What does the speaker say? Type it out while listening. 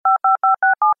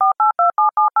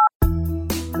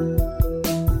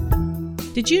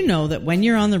Did you know that when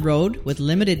you're on the road with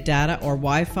limited data or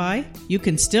Wi-Fi, you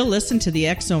can still listen to the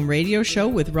X-Zone Radio Show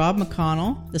with Rob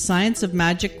McConnell, The Science of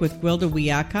Magic with Gwilda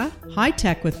Wiyaka, High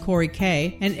Tech with Corey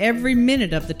Kay, and every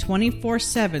minute of the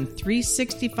 24/7,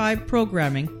 365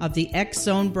 programming of the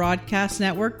X-Zone Broadcast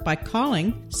Network by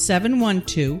calling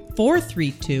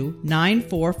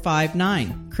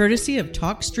 712-432-9459, courtesy of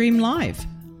TalkStream Live.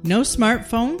 No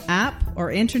smartphone, app, or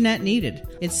internet needed.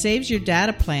 It saves your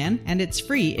data plan, and it's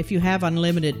free if you have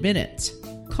unlimited minutes.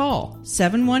 Call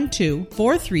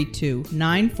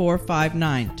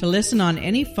 712-432-9459 to listen on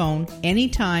any phone,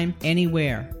 anytime,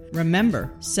 anywhere.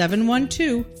 Remember,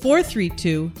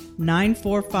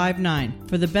 712-432-9459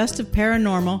 for the best of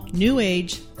paranormal, new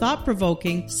age,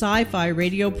 thought-provoking, sci-fi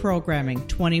radio programming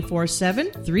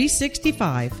 24/7,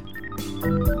 365.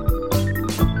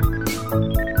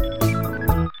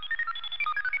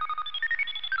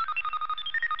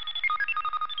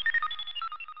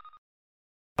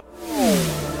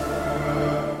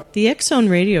 The X-Zone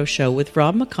Radio Show with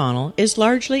Rob McConnell is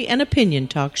largely an opinion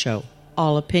talk show.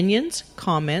 All opinions,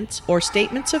 comments, or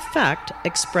statements of fact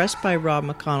expressed by Rob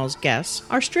McConnell's guests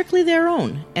are strictly their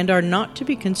own and are not to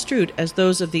be construed as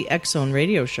those of the X-Zone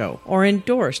Radio Show or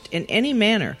endorsed in any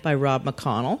manner by Rob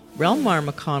McConnell, Relmar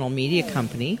McConnell Media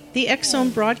Company, the X-Zone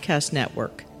Broadcast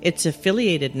Network, its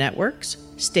affiliated networks,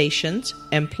 stations,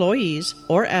 employees,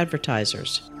 or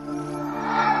advertisers.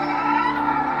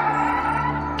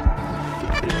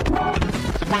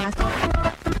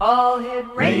 All Hit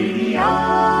Radio.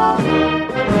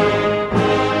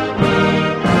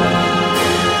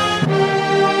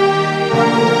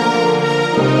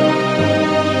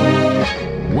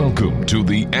 Welcome to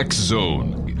the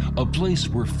X-Zone, a place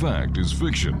where fact is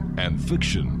fiction and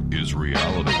fiction is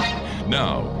reality.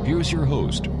 Now, here's your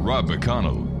host, Rob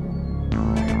McConnell.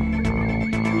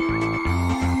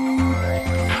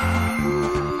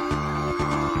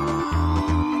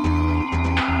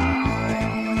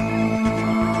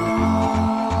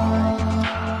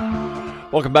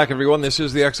 Welcome back, everyone. This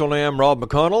is the X-Zone. I am Rob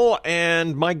McConnell,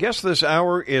 and my guest this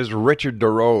hour is Richard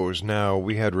deRose. Now,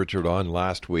 we had Richard on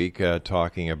last week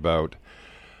talking about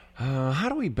how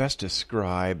do we best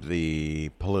describe the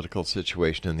political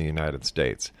situation in the United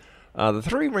States. The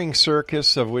three-ring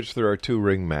circus, of which there are two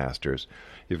ringmasters.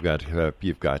 You've got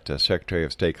Secretary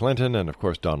of State Clinton and, of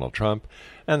course, Donald Trump.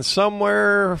 And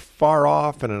somewhere far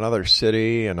off in another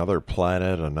city, another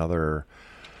planet, another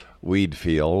weed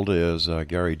field is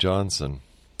Gary Johnson.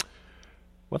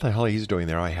 What the hell he's doing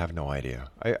there, I have no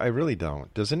idea. I really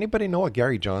don't. Does anybody know what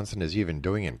Gary Johnson is even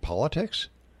doing in politics?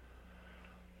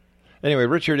 Anyway,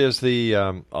 Richard is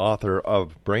the author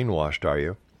of Brainwashed, Are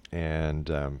You?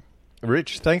 And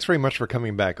Rich, thanks very much for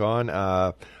coming back on.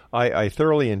 I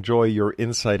thoroughly enjoy your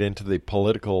insight into the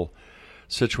political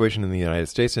situation in the United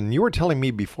States. And you were telling me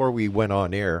before we went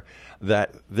on air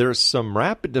that there's some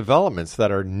rapid developments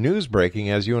that are news breaking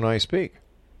as you and I speak.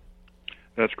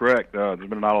 That's correct. There's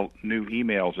been a lot of new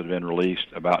emails that have been released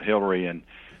about Hillary and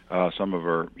some of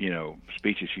her,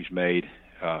 speeches she's made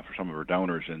for some of her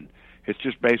donors, and it's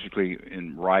just basically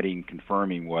in writing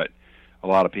confirming what a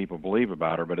lot of people believe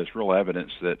about her. But it's real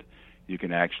evidence that you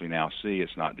can actually now see.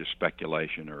 It's not just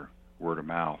speculation or word of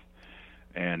mouth.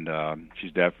 And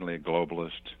she's definitely a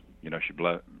globalist. She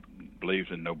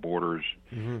believes in no borders.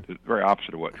 Mm-hmm. The very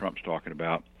opposite of what Trump's talking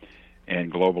about.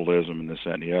 And globalism and this,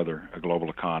 that, and the other, a global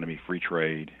economy, free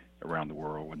trade around the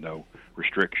world with no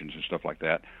restrictions and stuff like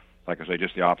that. Like I say,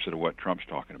 just the opposite of what Trump's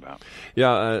talking about.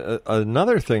 Yeah,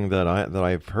 another thing that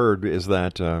I've heard is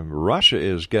that Russia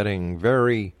is getting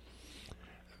very,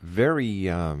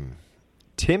 very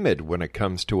timid when it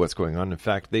comes to what's going on. In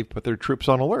fact, they've put their troops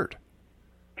on alert.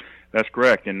 That's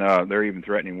correct, and they're even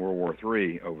threatening World War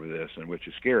III over this, and which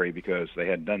is scary because they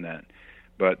hadn't done that.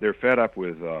 But they're fed up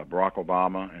with Barack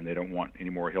Obama, and they don't want any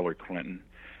more Hillary Clinton.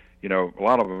 A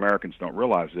lot of Americans don't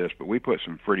realize this, but we put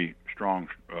some pretty strong,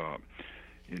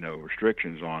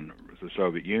 restrictions on the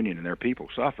Soviet Union, and their people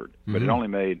suffered. Mm-hmm. But it only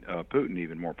made Putin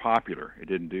even more popular. It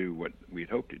didn't do what we'd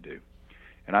hoped it'd do.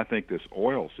 And I think this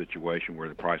oil situation where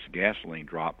the price of gasoline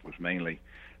dropped was mainly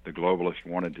the globalists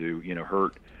wanted to,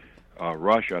 hurt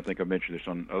Russia. I think I mentioned this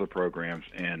on other programs,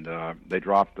 and they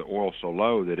dropped the oil so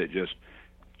low that it just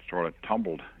sort of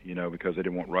tumbled, because they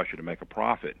didn't want Russia to make a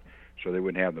profit, so they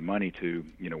wouldn't have the money to,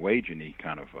 wage any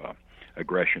kind of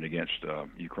aggression against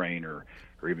Ukraine or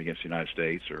even against the United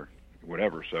States or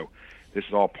whatever. So this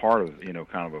is all part of,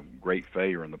 kind of a great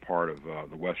failure on the part of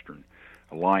the Western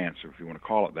Alliance, or if you want to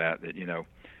call it that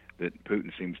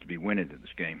Putin seems to be winning at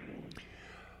this game.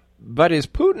 But is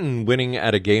Putin winning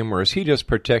at a game, or is he just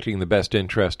protecting the best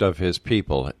interest of his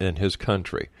people and his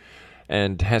country?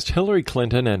 And has Hillary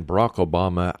Clinton and Barack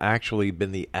Obama actually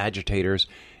been the agitators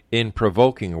in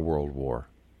provoking a world war?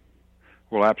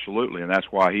 Well, absolutely, and that's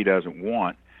why he doesn't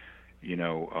want,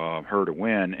 her to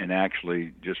win. And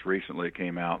actually, just recently it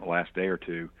came out the last day or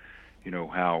two,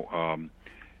 how,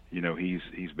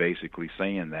 he's basically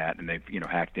saying that, and they've,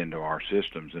 hacked into our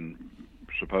systems and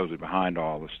supposedly behind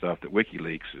all the stuff that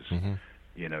WikiLeaks is,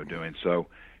 doing. So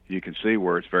you can see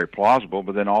where it's very plausible.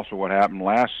 But then also what happened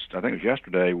I think it was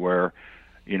yesterday, where,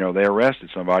 they arrested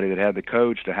somebody that had the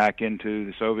codes to hack into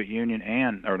the Soviet Union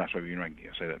or not Soviet Union, I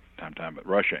can't say that but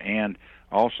Russia and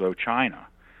also China.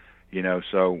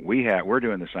 So we're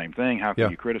doing the same thing. How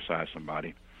can you criticize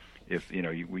somebody if,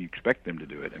 we expect them to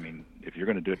do it? I mean, if you're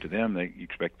going to do it to them, you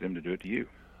expect them to do it to you.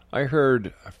 I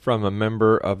heard from a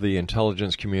member of the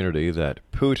intelligence community that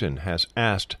Putin has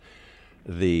asked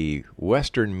the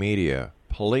Western media,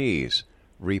 please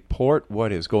report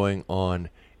what is going on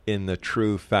in the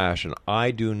true fashion.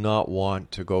 I do not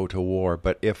want to go to war,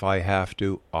 but if I have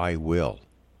to, I will.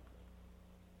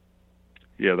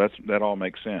 Yeah, that all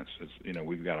makes sense.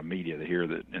 We've got a media here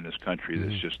that in this country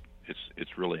that's just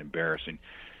it's really embarrassing,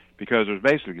 because there's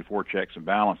basically 4 checks and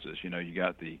balances. You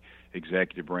got the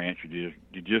executive branch,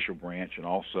 judicial branch, and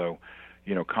also,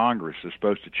 Congress is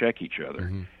supposed to check each other.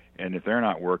 Mm-hmm. And if they're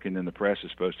not working, then the press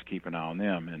is supposed to keep an eye on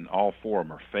them. And all 4 of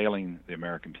them are failing the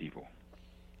American people.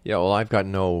 Yeah, well, I've got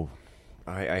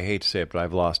I hate to say it, but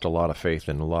I've lost a lot of faith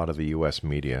in a lot of the U.S.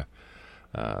 media.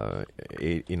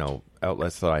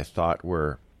 Outlets that I thought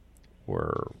were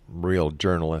real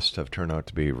journalists have turned out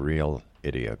to be real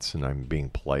idiots, and I'm being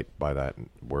polite by that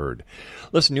word.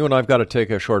 Listen, you and I've got to take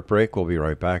a short break. We'll be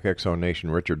right back. X-Zone Nation,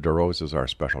 Richard deRose is our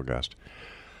special guest.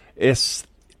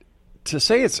 To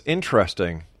say it's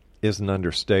interesting is an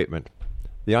understatement.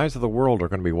 The eyes of the world are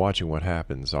going to be watching what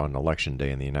happens on Election Day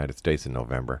in the United States in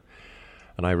November,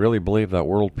 and I really believe that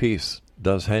world peace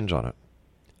does hinge on it.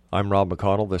 I'm Rob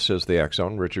McConnell. This is the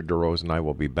X-Zone. Richard deRose and I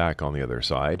will be back on the other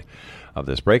side of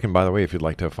this break. And by the way, if you'd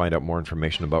like to find out more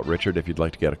information about Richard, if you'd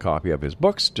like to get a copy of his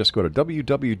books, just go to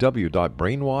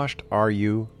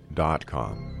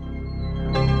www.brainwashedru.com.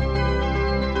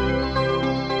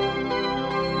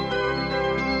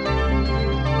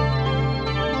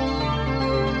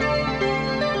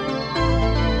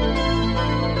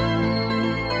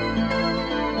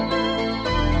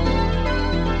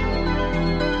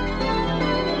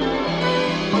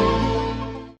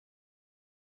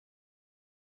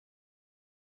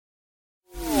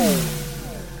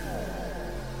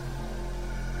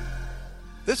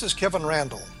 This is Kevin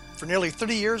Randall. For nearly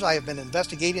 30 years, I have been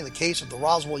investigating the case of the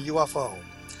Roswell UFO.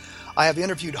 I have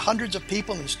interviewed hundreds of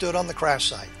people and stood on the crash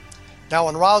site. Now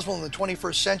in Roswell in the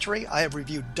 21st century, I have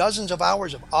reviewed dozens of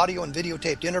hours of audio and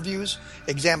videotaped interviews,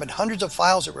 examined hundreds of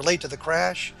files that relate to the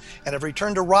crash, and have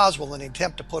returned to Roswell in an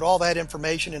attempt to put all that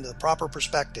information into the proper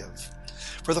perspective.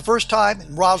 For the first time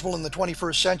in Roswell in the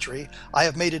 21st century, I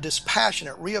have made a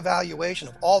dispassionate reevaluation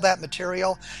of all that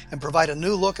material and provide a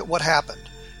new look at what happened.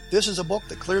 This is a book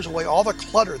that clears away all the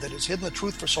clutter that has hidden the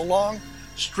truth for so long,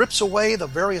 strips away the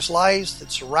various lies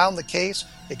that surround the case,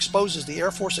 exposes the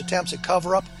Air Force attempts at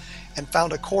cover-up, and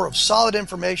found a core of solid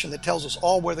information that tells us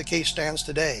all where the case stands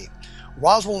today.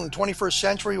 Roswell in the 21st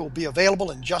century will be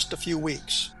available in just a few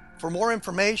weeks. For more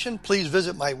information, please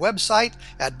visit my website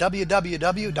at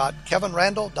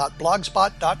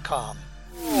www.kevinrandall.blogspot.com.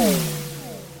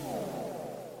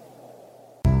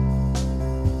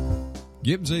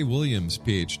 Gibbs A. Williams,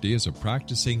 Ph.D., is a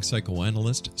practicing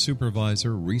psychoanalyst,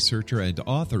 supervisor, researcher, and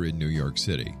author in New York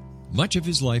City. Much of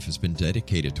his life has been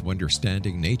dedicated to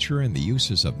understanding nature and the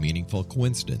uses of meaningful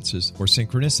coincidences or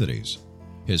synchronicities.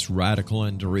 His radical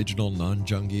and original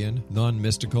non-Jungian,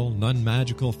 non-mystical,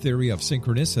 non-magical theory of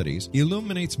synchronicities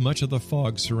illuminates much of the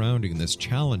fog surrounding this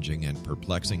challenging and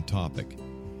perplexing topic.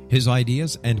 His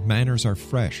ideas and manners are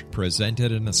fresh,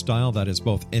 presented in a style that is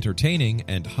both entertaining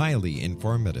and highly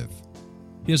informative.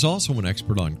 He is also an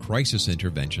expert on crisis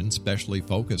intervention, specially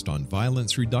focused on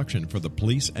violence reduction for the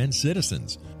police and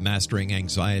citizens, mastering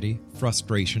anxiety,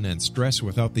 frustration, and stress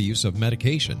without the use of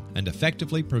medication, and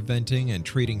effectively preventing and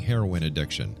treating heroin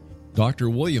addiction.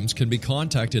 Dr. Williams can be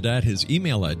contacted at his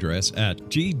email address at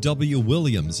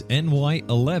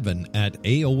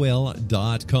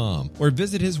gwwilliamsny11@aol.com or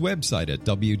visit his website at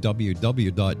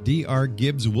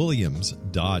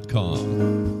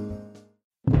www.drgibbswilliams.com.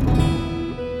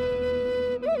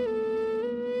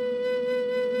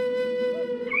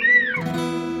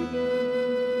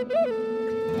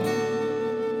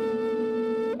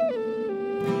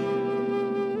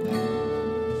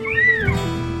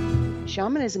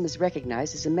 Shamanism is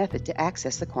recognized as a method to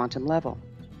access the quantum level.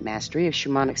 Mastery of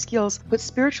shamanic skills puts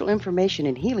spiritual information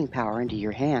and healing power into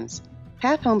your hands.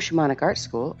 Path Home Shamanic Art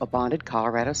School, a bonded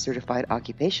Colorado certified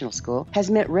occupational school, has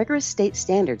met rigorous state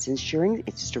standards, ensuring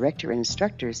its director and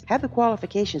instructors have the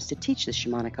qualifications to teach the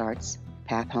shamanic arts.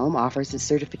 Path Home offers a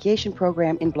certification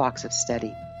program in blocks of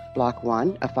study. Block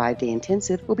 1, a 5-day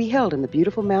intensive, will be held in the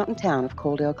beautiful mountain town of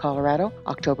Coaldale, Colorado,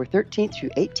 October 13th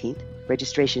through 18th.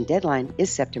 Registration deadline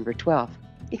is September 12th.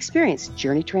 Experience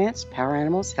journey trance, power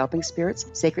animals, helping spirits,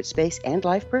 sacred space, and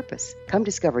life purpose. Come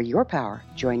discover your power.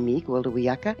 Join me, Gwilda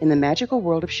Wiyaka, in the magical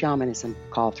world of shamanism.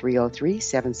 Call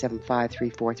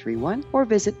 303-775-3431 or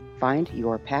visit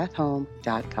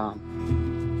findyourpathhome.com.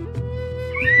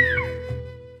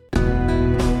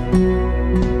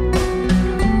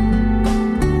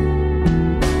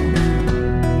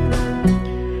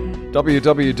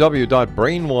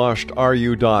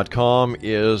 www.brainwashedareyu.com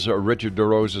is Richard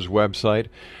deRose's website.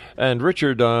 And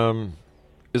Richard,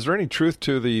 is there any truth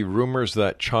to the rumors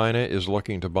that China is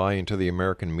looking to buy into the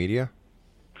American media?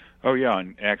 Oh, yeah,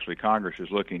 and actually Congress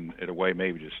is looking at a way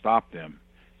maybe to stop them.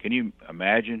 Can you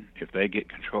imagine if they get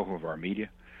control of our media?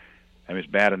 I mean,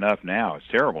 it's bad enough now. It's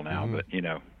terrible now, but,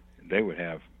 they would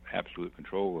have absolute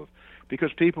control of...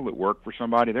 Because people that work for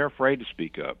somebody, they're afraid to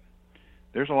speak up.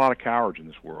 There's a lot of cowards in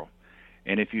this world.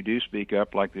 And if you do speak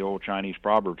up, like the old Chinese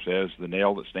proverb says, the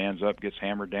nail that stands up gets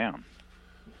hammered down.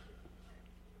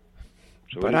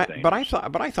 So but I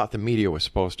thought the media was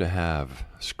supposed to have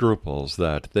scruples,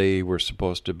 that they were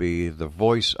supposed to be the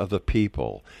voice of the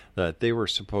people, that they were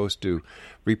supposed to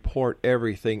report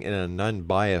everything in an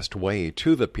unbiased way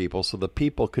to the people so the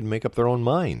people could make up their own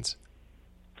minds.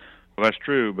 Well, that's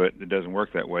true, but it doesn't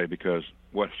work that way, because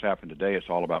what's happened today, it's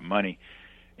all about money.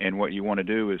 And what you want to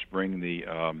do is bring the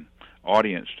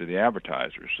audience to the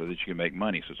advertisers so that you can make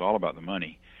money. So it's all about the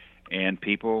money. And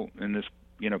people in this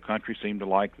country seem to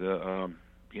like the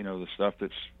the stuff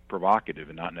that's provocative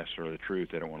and not necessarily the truth.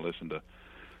 They don't want to listen to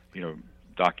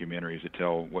documentaries that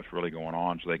tell what's really going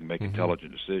on so they can make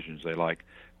intelligent decisions. They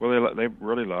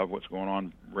really love what's going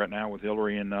on right now with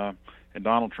Hillary and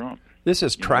Donald Trump. This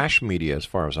is trash media as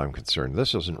far as I'm concerned.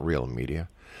 This isn't real media.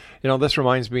 This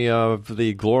reminds me of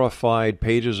the glorified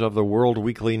pages of the World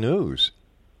Weekly News.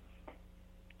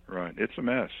 Right. It's a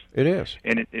mess. It is.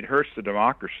 And it hurts the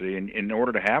democracy. And in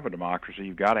order to have a democracy,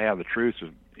 you've got to have the truth so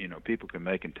people can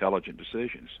make intelligent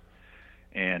decisions.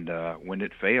 And when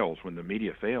it fails, when the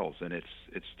media fails, then it's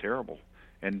terrible.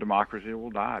 And democracy will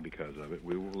die because of it.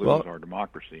 We will lose our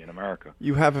democracy in America.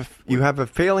 You have a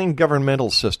failing governmental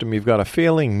system. You've got a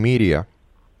failing media.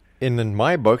 And in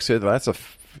my books, that's a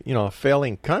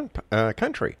failing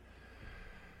country.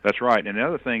 That's right. And the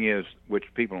other thing is,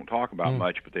 which people don't talk about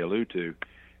much, but they allude to,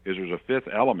 is there's a fifth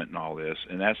element in all this,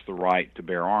 and that's the right to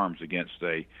bear arms against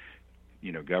a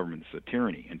government that's a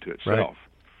tyranny into itself.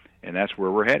 Right. And that's where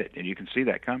we're headed. And you can see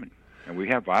that coming. And we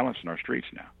have violence in our streets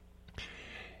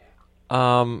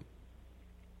now.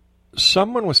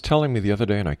 Someone was telling me the other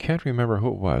day, and I can't remember who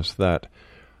it was, that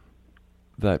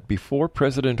before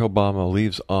President Obama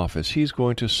leaves office, he's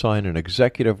going to sign an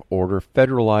executive order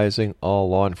federalizing all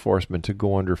law enforcement to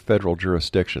go under federal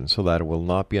jurisdiction so that it will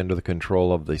not be under the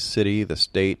control of the city, the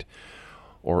state,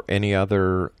 or any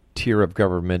other tier of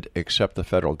government except the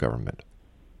federal government.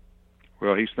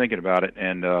 Well, he's thinking about it,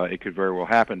 and it could very well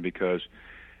happen because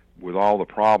with all the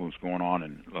problems going on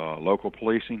in local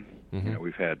policing,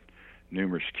 we've had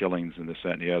numerous killings and this,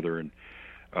 that, and the other, and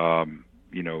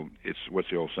it's what's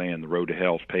the old saying, the road to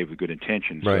hell is paved with good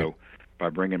intentions. Right. So by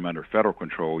bringing them under federal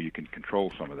control, you can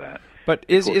control some of that. But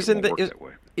isn't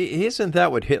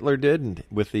that what Hitler did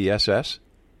with the SS,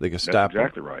 the Gestapo? That's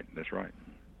exactly right. That's right.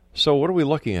 So what are we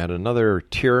looking at? Another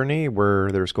tyranny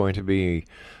where there's going to be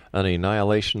an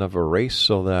annihilation of a race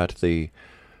so that the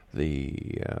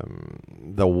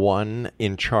one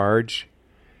in charge,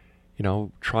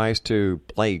 tries to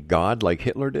play God like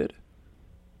Hitler did?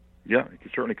 Yeah, it can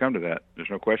certainly come to that. There's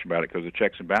no question about it because the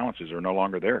checks and balances are no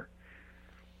longer there.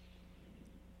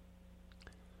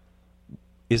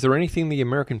 Is there anything the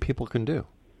American people can do?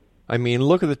 I mean,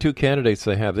 look at the two candidates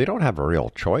they have. They don't have a real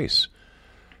choice.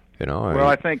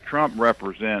 I think Trump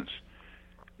represents,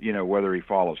 whether he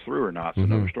follows through or not is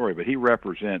another story, but he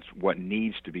represents what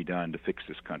needs to be done to fix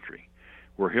this country.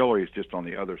 Where Hillary is just on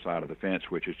the other side of the fence,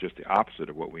 which is just the opposite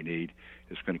of what we need,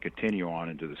 is going to continue on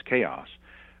into this chaos.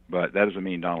 But that doesn't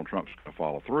mean Donald Trump's going to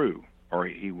follow through, or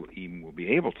he will be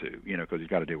able to, because he's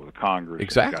got to deal with the Congress.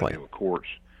 Exactly. He's got to deal with courts.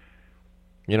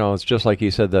 It's just like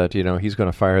he said that, he's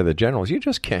going to fire the generals. You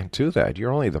just can't do that.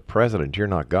 You're only the president. You're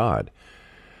not God.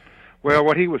 Well,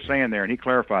 what he was saying there, and he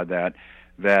clarified that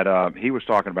he was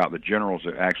talking about the generals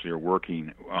that actually are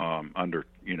working under,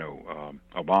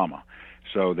 Obama.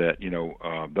 so that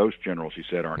those generals, he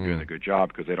said, aren't doing a good job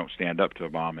because they don't stand up to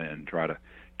Obama and try to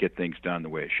get things done the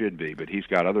way it should be. But he's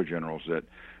got other generals that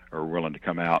are willing to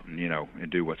come out and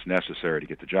and do what's necessary to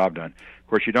get the job done. Of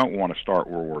course, you don't want to start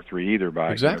World War III either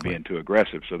by being too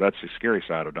aggressive. So that's the scary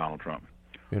side of Donald Trump.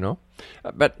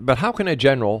 But how can a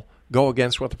general go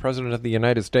against what the President of the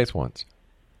United States wants?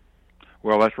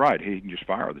 Well, that's right. He can just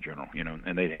fire the general,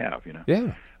 and they have,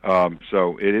 Yeah.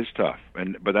 So it is tough,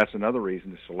 but that's another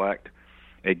reason to select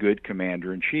a good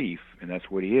commander-in-chief, and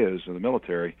that's what he is in the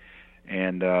military,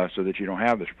 and so that you don't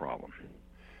have this problem.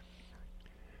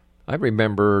 I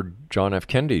remember John F.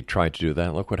 Kennedy tried to do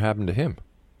that. Look what happened to him.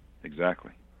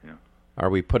 Exactly. Yeah. Are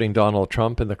we putting Donald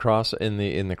Trump in the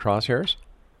crosshairs?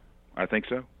 I think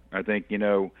so. I think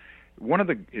one of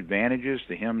the advantages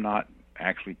to him not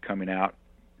actually coming out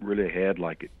really ahead,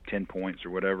 like at 10 points or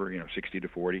whatever, 60 to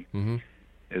 40,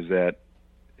 is that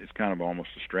it's kind of almost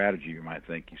a strategy you might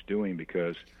think he's doing,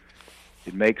 because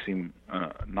it makes him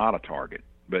not a target.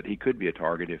 But he could be a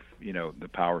target if the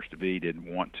powers to be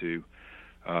didn't want to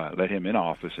let him in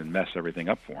office and mess everything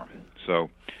up for him. So,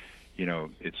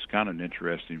 it's kind of an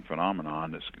interesting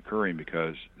phenomenon that's occurring,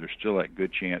 because there's still that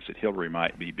good chance that Hillary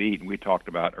might be beat. And we talked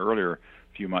about earlier,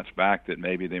 a few months back, that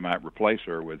maybe they might replace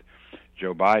her with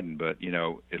Joe Biden. But,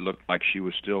 it looked like she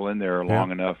was still in there long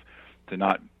enough to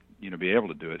not, be able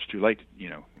to do it. It's too late,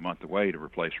 a month away to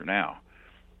replace her now.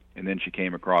 And then she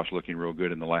came across looking real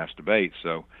good in the last debate.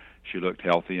 So she looked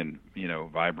healthy and,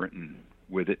 vibrant and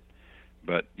with it.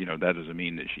 But, that doesn't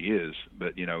mean that she is.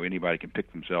 But, anybody can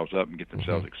pick themselves up and get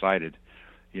themselves excited,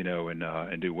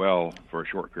 and do well for a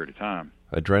short period of time.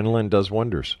 Adrenaline does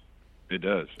wonders. It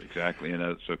does, exactly.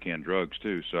 And so can drugs,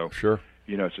 too. So, sure.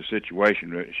 It's a situation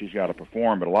that she's got to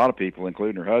perform. But a lot of people,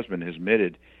 including her husband, has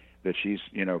admitted that she's,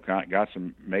 got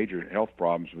some major health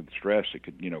problems with stress that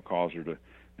could, cause her to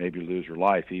maybe lose her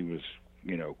life. He was,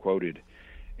 quoted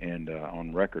and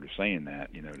on record of saying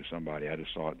that, to somebody. I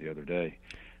just saw it the other day.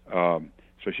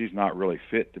 So she's not really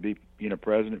fit to be,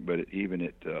 president. But even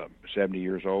at 70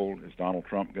 years old, is Donald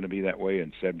Trump going to be that way?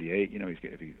 And 78,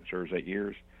 if he serves 8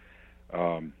 years,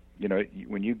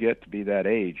 when you get to be that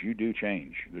age, you do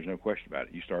change. There's no question about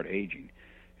it. You start aging,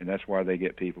 and that's why they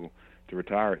get people to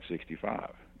retire at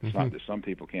 65. It's not that some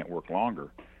people can't work longer,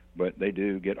 but they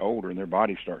do get older, and their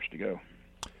body starts to go.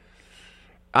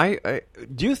 I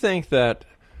do you think that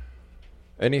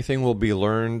anything will be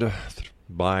learned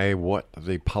by what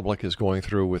the public is going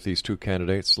through with these two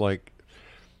candidates? Like,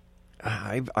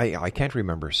 I can't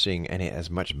remember seeing as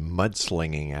much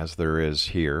mudslinging as there is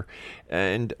here.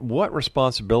 And what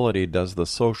responsibility does the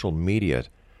social media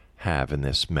have in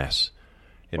this mess?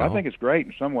 Well, I think it's great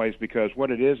in some ways, because what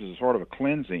it is sort of a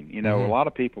cleansing. A lot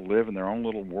of people live in their own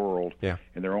little world,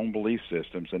 in their own belief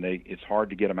systems, and it's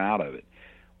hard to get them out of it.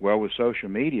 Well, with social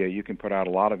media, you can put out a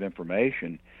lot of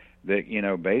information that,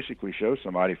 basically shows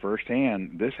somebody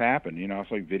firsthand this happened. I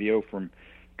saw a video from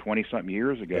 20-something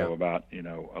years ago about,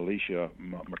 Alicia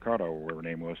Mercado, or whatever her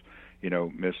name was,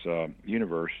 Miss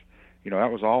Universe.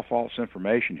 That was all false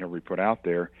information Hillary put out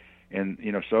there. And,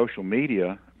 social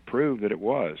media proved that it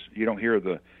was. You don't hear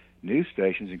the news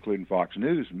stations, including Fox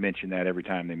News, mention that every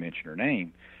time they mention her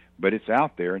name. But it's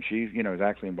out there, and she's, is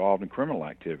actually involved in criminal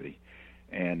activity.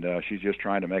 And she's just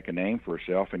trying to make a name for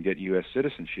herself and get U.S.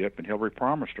 citizenship, and Hillary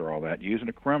promised her all that, using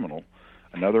a criminal,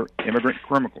 another immigrant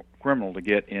criminal to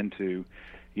get into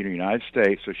the United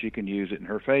States so she can use it in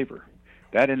her favor.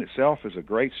 That in itself is a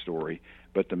great story,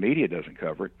 but the media doesn't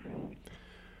cover it.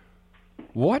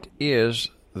 What is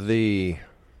the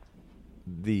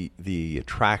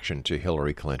attraction to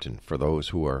Hillary Clinton for those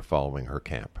who are following her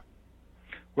camp?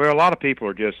 Well, a lot of people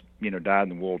are just,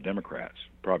 dyed-in-the-wool Democrats,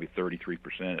 probably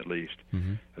 33% at least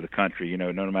of the country.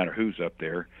 No matter who's up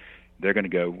there, they're going to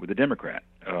go with the Democrat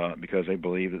because they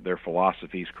believe that their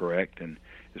philosophy is correct, and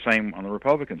the same on the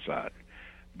Republican side.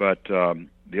 But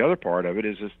the other part of it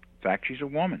is the fact she's a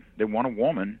woman. They want a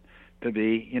woman to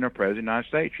be, president of the United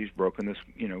States. She's broken this,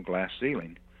 glass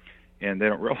ceiling, and they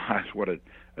don't realize what a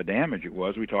damage it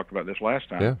was. We talked about this last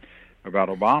time. About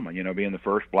Obama, being the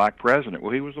first black president.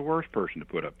 Well, he was the worst person to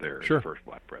put up there as the first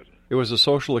black president. It was a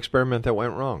social experiment that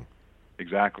went wrong.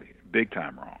 Exactly. Big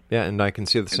time wrong. Yeah, and I can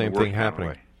see the same thing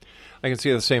happening. I can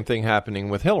see the same thing happening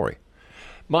with Hillary.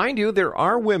 Mind you, there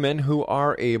are women who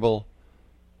are able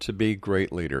to be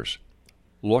great leaders.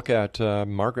 Look at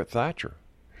Margaret Thatcher.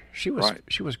 She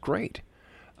was great.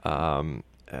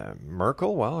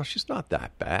 Merkel, well, she's not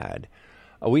that bad.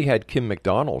 We had Kim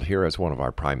MacDonald here as one of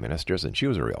our prime ministers, and she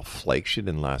was a real flake. She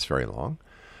didn't last very long.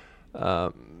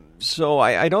 So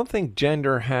I don't think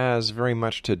gender has very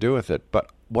much to do with it.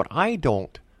 But what I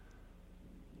don't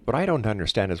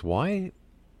understand is why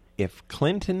if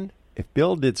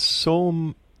Bill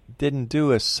didn't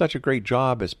do such a great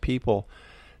job as people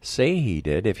say he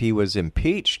did, if he was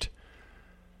impeached,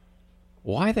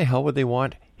 why the hell would they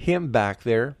want him back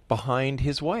there behind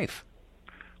his wife?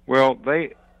 Well,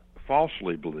 they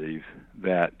falsely believe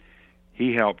that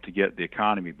he helped to get the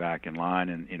economy back in line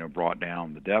and, brought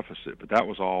down the deficit. But that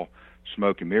was all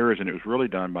smoke and mirrors, and it was really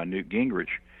done by Newt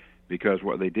Gingrich, because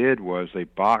what they did was they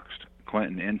boxed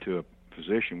Clinton into a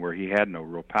position where he had no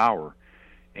real power,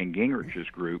 and Gingrich's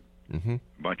group, a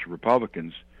bunch of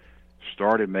Republicans,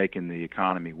 started making the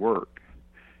economy work.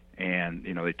 And,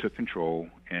 they took control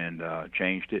and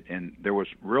changed it, and there was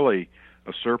really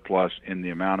a surplus in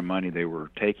the amount of money they were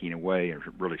taking away and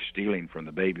really stealing from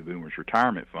the baby boomers'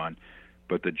 retirement fund.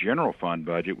 But the general fund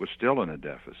budget was still in a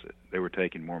deficit. They were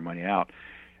taking more money out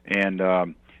and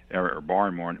or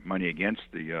borrowing more money against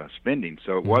the spending.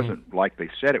 So it wasn't like they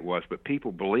said it was, but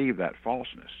people believe that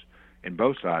falseness in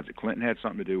both sides, that Clinton had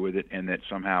something to do with it and that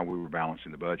somehow we were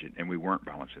balancing the budget, and we weren't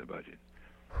balancing the budget.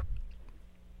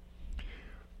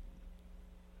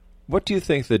 What do you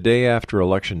think the day after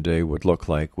Election Day would look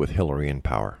like with Hillary in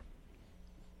power?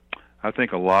 I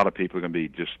think a lot of people are going to be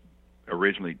just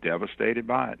originally devastated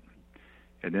by it,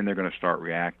 and then they're going to start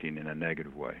reacting in a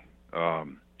negative way.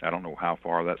 I don't know how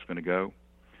far that's going to go,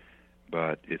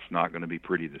 but it's not going to be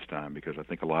pretty this time, because I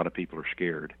think a lot of people are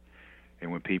scared.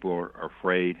 And when people are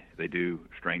afraid, they do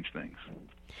strange things.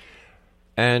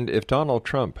 And if Donald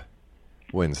Trump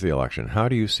wins the election, how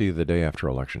do you see the day after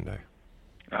Election Day?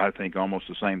 I think almost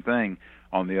the same thing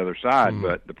on the other side.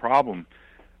 But the problem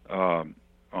on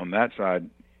that side,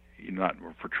 not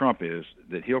for Trump, is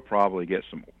that he'll probably get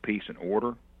some peace and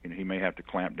order. He may have to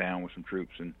clamp down with some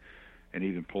troops and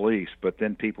even police, but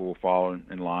then people will fall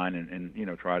in line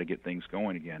and try to get things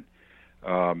going again.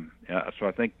 So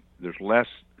I think there's less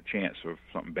chance of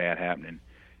something bad happening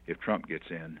if Trump gets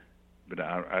in. But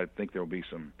I think there'll be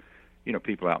some,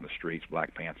 people out in the streets,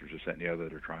 Black Panthers, this, that, and the other,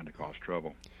 that are trying to cause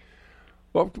trouble.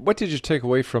 Well, what did you take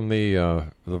away from the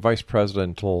vice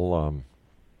presidential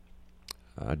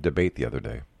debate the other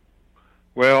day?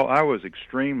 Well, I was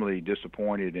extremely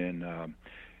disappointed in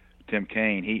Tim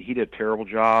Kaine. He did a terrible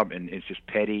job, and it's just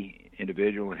petty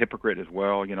individual, a hypocrite as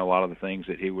well. A lot of the things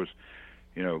that he was,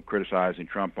 criticizing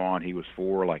Trump on, he was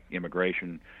for, like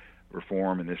immigration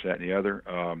reform and this, that, and the other.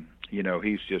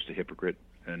 He's just a hypocrite.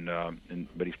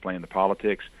 But he's playing the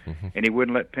politics, and he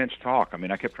wouldn't let Pence talk. I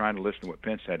mean, I kept trying to listen to what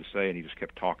Pence had to say, and he just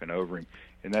kept talking over him,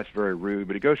 and that's very rude.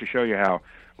 But it goes to show you how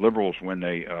liberals, when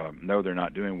they know they're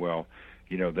not doing well,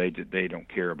 they don't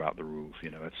care about the rules.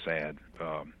 That's sad.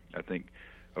 I think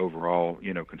overall,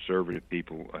 conservative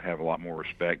people have a lot more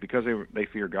respect because they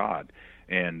fear God,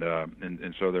 and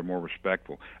so they're more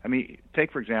respectful. I mean,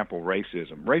 take for example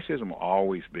racism. Racism will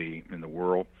always be in the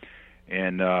world.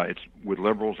 And it's with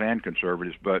liberals and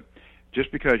conservatives, but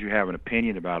just because you have an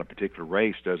opinion about a particular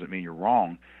race doesn't mean you're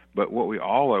wrong. But what we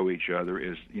all owe each other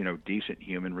is, decent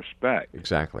human respect.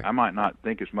 Exactly. I might not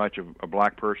think as much of a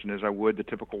black person as I would the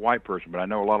typical white person, but I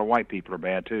know a lot of white people are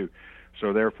bad too.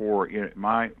 So therefore,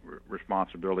 my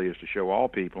responsibility is to show all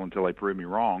people, until they prove me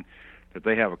wrong, that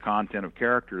they have a content of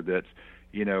character that's,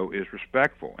 is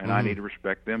respectful, and I need to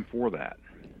respect them for that.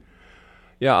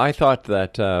 Yeah, I thought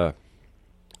that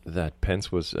that Pence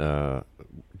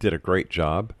did a great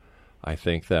job. I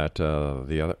think that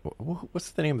the other, what's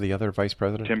the name of the other vice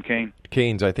president? Tim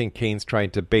Kaine. I think Keynes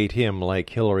tried to bait him like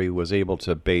Hillary was able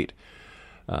to bait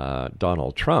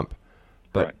Donald Trump.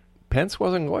 But right. Pence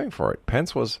wasn't going for it.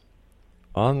 Pence was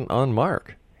on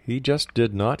mark. He just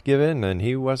did not give in, and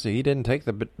he didn't take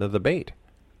the bait.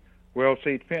 Well,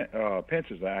 see, Pence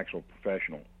is the actual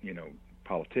professional,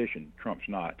 politician. Trump's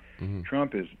not.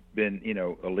 Trump has been,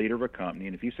 a leader of a company,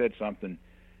 and if you said something,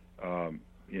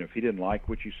 if he didn't like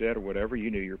what you said or whatever, you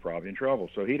knew you're probably in trouble.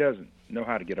 So he doesn't know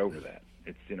how to get over that.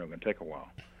 It's, going to take a while.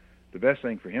 The best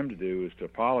thing for him to do is to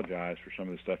apologize for some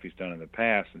of the stuff he's done in the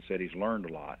past, and said he's learned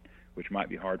a lot, which might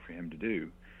be hard for him to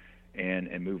do, and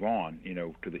move on,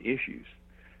 to the issues.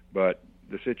 But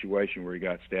the situation where he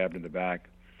got stabbed in the back,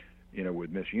 with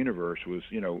Miss Universe was,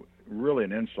 really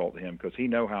an insult to him, because he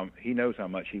knows how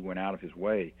much he went out of his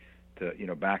way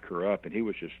to, back her up, and he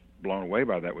was just blown away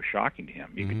by that. It was shocking to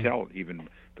him. You could tell even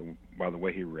by the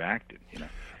way he reacted.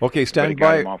 Okay, stand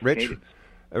by, Rich.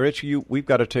 Rich, we've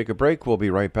got to take a break. We'll be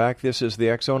right back. This is the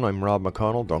X Zone. I'm Rob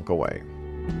McConnell. Don't go away.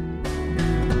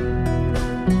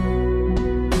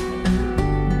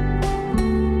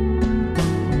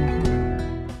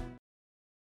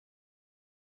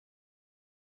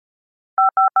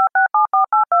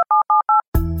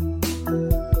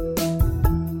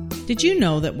 Did you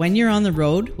know that when you're on the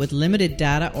road with limited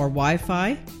data or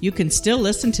Wi-Fi, you can still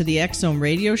listen to the X-Zone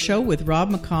radio show with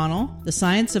Rob McConnell, The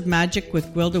Science of Magic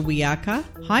with Gwilda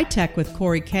Wiyaka, High Tech with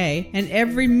Corey Kay, and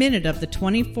every minute of the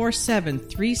 24/7,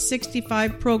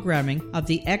 365 programming of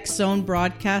the X-Zone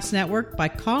Broadcast Network by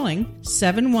calling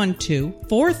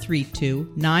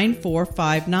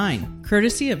 712-432-9459,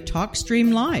 courtesy of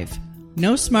TalkStream Live.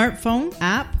 No smartphone,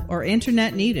 app, or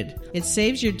internet needed. It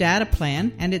saves your data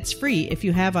plan, and it's free if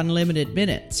you have unlimited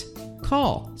minutes.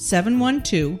 Call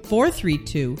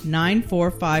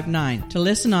 712-432-9459 to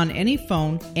listen on any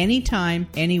phone, anytime,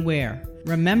 anywhere.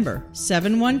 Remember,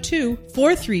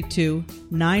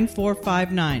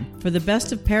 712-432-9459 for the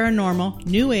best of paranormal,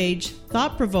 new age,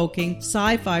 thought-provoking,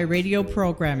 sci-fi radio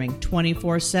programming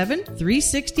 24/7,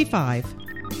 365.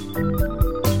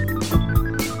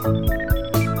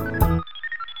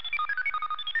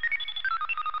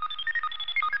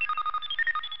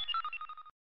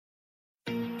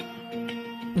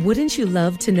 Wouldn't you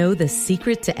love to know the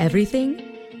secret to everything?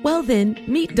 Well then,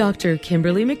 meet Dr.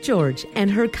 Kimberly McGeorge and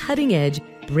her cutting-edge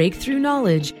breakthrough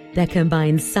knowledge that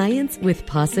combines science with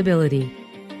possibility.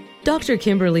 Dr.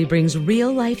 Kimberly brings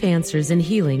real-life answers and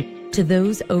healing to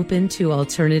those open to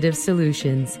alternative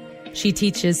solutions. She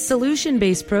teaches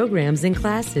solution-based programs and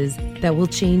classes that will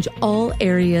change all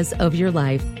areas of your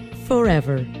life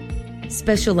forever.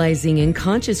 Specializing in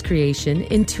conscious creation,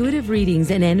 intuitive readings,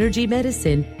 and energy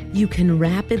medicine, you can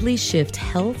rapidly shift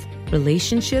health,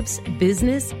 relationships,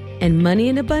 business, and money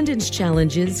and abundance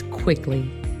challenges quickly.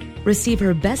 Receive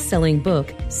her best-selling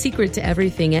book, Secret to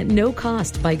Everything, at no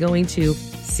cost by going to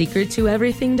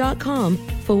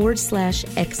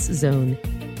secrettoeverything.com/X-Zone.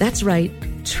 That's right,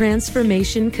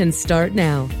 transformation can start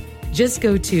now. Just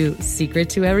go to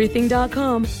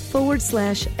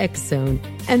secrettoeverything.com/X-Zone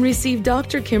and receive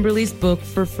Dr. Kimberly's book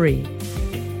for free.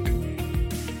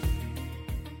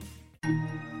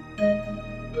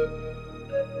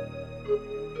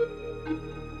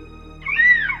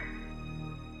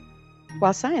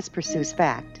 While science pursues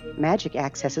fact, magic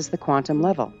accesses the quantum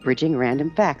level, bridging random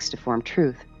facts to form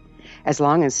truth. As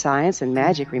long as science and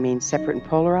magic remain separate and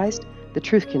polarized, the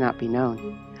truth cannot be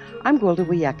known. I'm Gwilda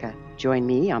Wiyaka. Join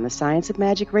me on the Science of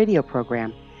Magic radio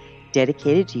program,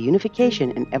 dedicated to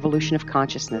unification and evolution of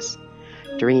consciousness.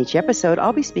 During each episode,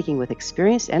 I'll be speaking with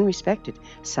experienced and respected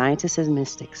scientists and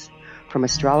mystics. From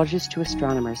astrologers to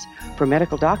astronomers, from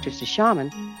medical doctors to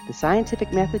shaman, the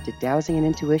scientific method to dowsing and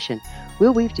intuition,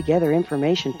 we'll weave together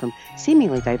information from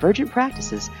seemingly divergent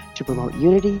practices to promote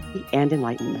unity and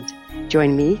enlightenment.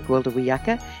 Join me, Gwilda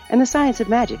Wiyaka, and the Science of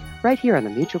Magic right here on the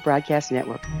Mutual Broadcast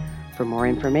Network. For more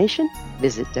information,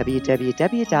 visit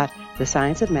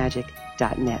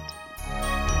www.thescienceofmagic.net.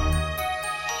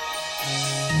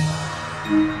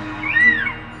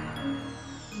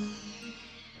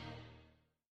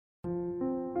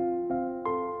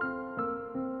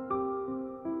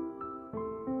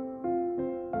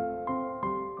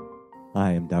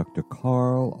 I am Dr.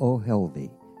 Carl O'Helvey,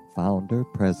 founder,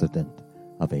 president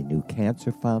of a new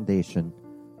cancer foundation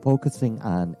focusing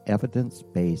on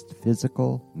evidence-based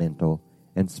physical, mental,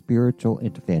 and spiritual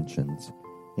interventions,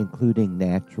 including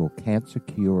natural cancer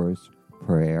cures,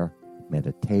 prayer,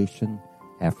 meditation,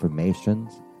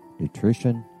 affirmations,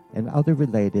 nutrition, and other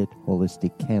related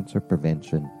holistic cancer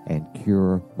prevention and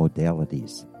cure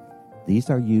modalities.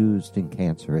 These are used in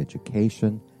cancer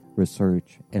education,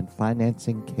 research, and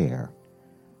financing care.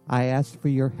 I ask for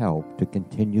your help to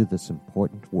continue this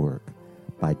important work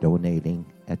by donating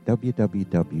at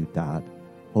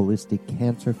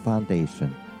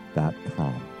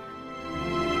www.holisticcancerfoundation.com.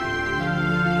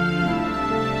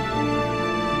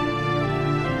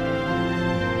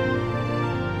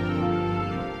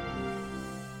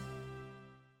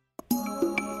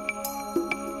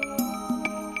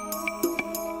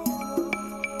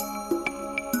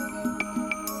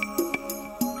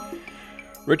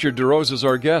 Richard deRose is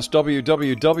our guest.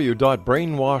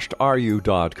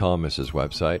 www.brainwashedareyou.com is his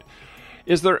website.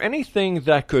 Is there anything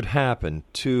that could happen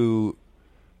to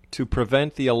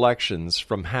prevent the elections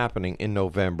from happening in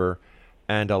November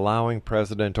and allowing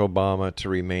President Obama to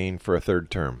remain for a third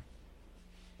term?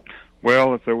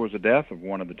 Well, if there was a death of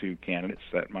one of the two candidates,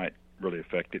 that might really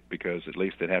affect it, because at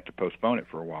least they'd have to postpone it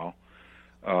for a while.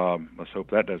 Let's hope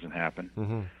that doesn't happen.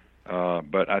 Mm-hmm.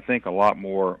 But I think a lot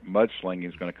more mudslinging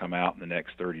is going to come out in the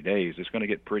next 30 days. It's going to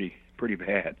get pretty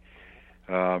bad.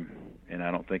 And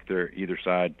I don't think either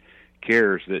side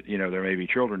cares that, there may be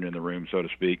children in the room, so to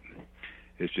speak.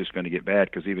 It's just going to get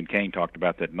bad, because even Kane talked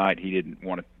about that night. He didn't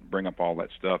want to bring up all that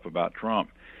stuff about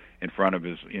Trump in front of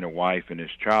his, wife and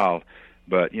his child.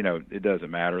 But, it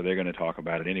doesn't matter. They're going to talk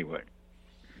about it anyway.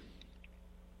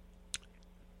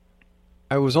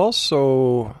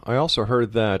 I also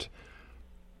heard that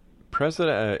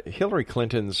President Hillary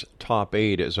Clinton's top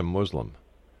aide is a Muslim,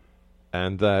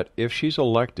 and that if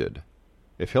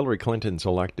Hillary Clinton's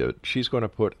elected, she's going to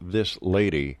put this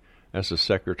lady as the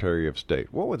Secretary of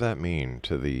State. What would that mean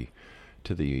to the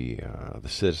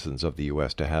citizens of the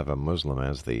U.S. to have a Muslim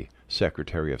as the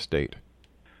Secretary of State?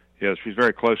 Yes, she's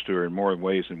very close to her in more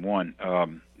ways than one.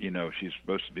 She's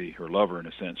supposed to be her lover in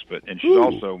a sense, and she's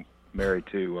also married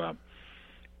to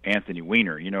Anthony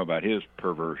Weiner. You know about his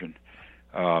perversion.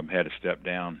 Had to step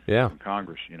down from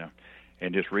Congress.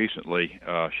 And just recently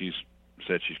she's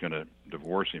said she's going to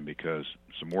divorce him because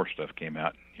some more stuff came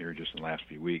out here just in the last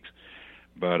few weeks.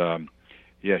 But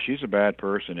she's a bad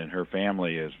person, and her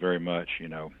family is very much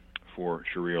for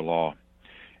Sharia law.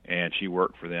 And she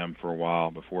worked for them for a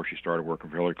while before she started working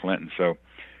for Hillary Clinton. So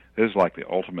this is like the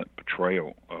ultimate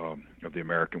betrayal of the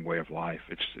American way of life.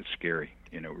 It's scary,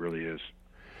 it really is.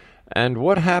 And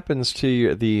what happens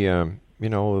to the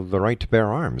right to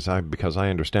bear arms? Because I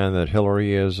understand that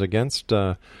Hillary is against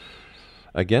the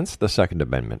Second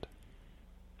Amendment.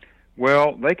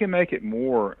 Well, they can make it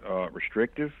more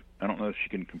restrictive. I don't know if she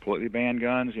can completely ban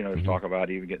guns. There's talk about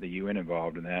even getting the UN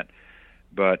involved in that.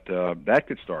 But that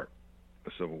could start a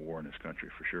civil war in this country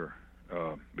for sure,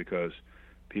 because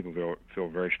people feel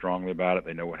very strongly about it.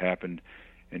 They know what happened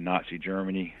in Nazi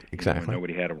Germany. Exactly.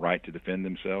 Nobody had a right to defend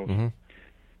themselves. Mm-hmm.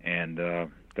 And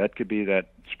that could be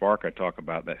that spark I talk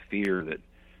about, that fear that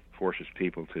forces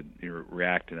people to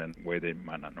react in a way they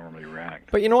might not normally react.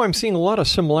 But, I'm seeing a lot of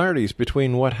similarities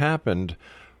between what happened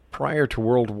prior to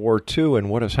World War II and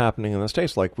what is happening in the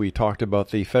States. Like we talked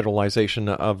about the federalization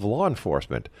of law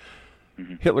enforcement.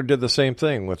 Mm-hmm. Hitler did the same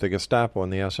thing with the Gestapo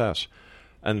and the SS.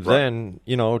 And then,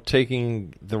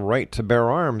 taking the right to bear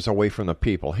arms away from the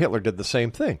people. Hitler did the same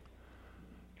thing.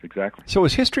 Exactly. So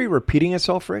is history repeating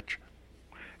itself, Rich?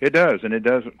 It does, and it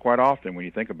does quite often when you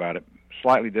think about it.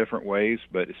 Slightly different ways,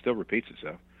 but it still repeats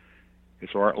itself.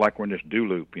 It's like we're in this do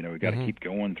loop. We've got to keep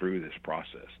going through this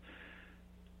process.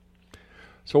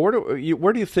 So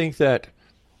where do you think that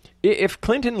if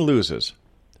Clinton loses,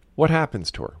 what happens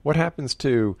to her? What happens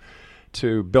to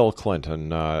Bill Clinton?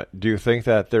 Do you think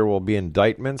that there will be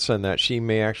indictments and that she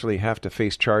may actually have to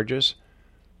face charges?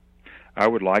 I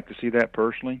would like to see that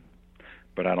personally,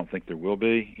 but I don't think there will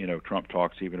be. Trump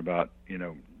talks even about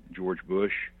George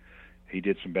Bush. He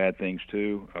did some bad things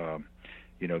too.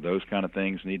 Those kind of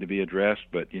things need to be addressed.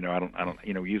 But I don't.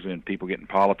 Usually when people get in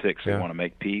politics, they want to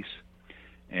make peace,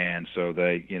 and so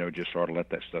they just sort of let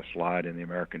that stuff slide. And the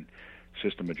American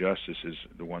system of justice is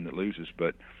the one that loses.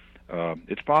 But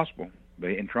it's possible.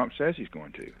 And Trump says he's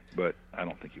going to, but I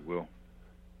don't think he will.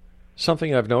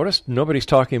 Something I've noticed, nobody's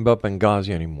talking about Benghazi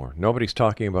anymore. Nobody's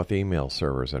talking about the email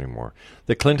servers anymore.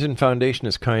 The Clinton Foundation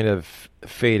is kind of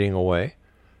fading away.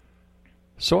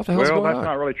 So what the hell's going on? Well, that's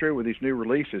not really true. With these new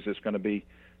releases, it's going to be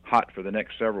hot for the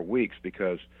next several weeks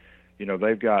because,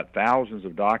 they've got thousands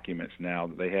of documents now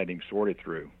that they hadn't even sorted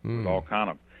through with all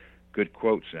kind of good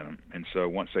quotes in them. And so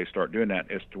once they start doing that,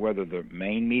 as to whether the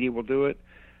main media will do it,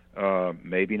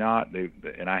 maybe not.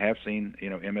 And I have seen,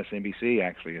 MSNBC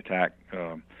actually attack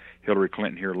Hillary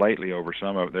Clinton here lately over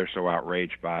some of it. They're so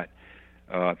outraged by it.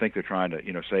 I think they're trying to,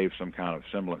 save some kind of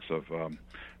semblance of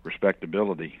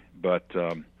respectability. But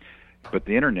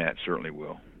the internet certainly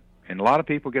will, and a lot of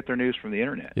people get their news from the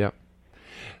internet. Yeah.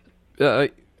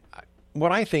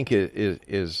 What I think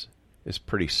is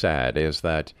pretty sad is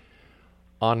that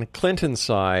on Clinton's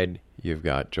side, you've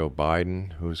got Joe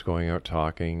Biden, who's going out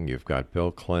talking. You've got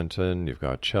Bill Clinton. You've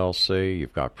got Chelsea.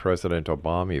 You've got President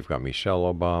Obama. You've got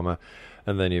Michelle Obama.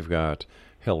 And then you've got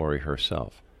Hillary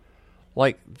herself.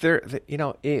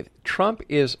 Trump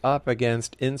is up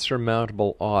against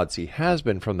insurmountable odds. He has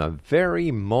been from the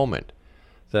very moment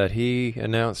that he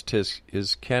announced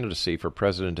his candidacy for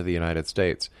President of the United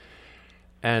States.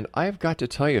 And I've got to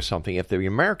tell you something. If the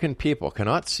American people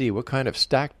cannot see what kind of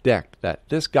stacked deck that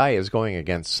this guy is going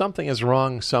against, something is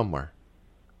wrong somewhere.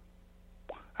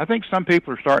 I think some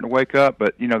people are starting to wake up,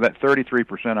 but, that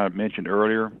 33% I mentioned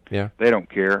earlier, they don't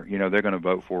care. They're going to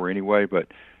vote for her anyway. But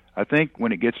I think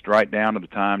when it gets right down to the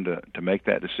time to make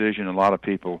that decision, a lot of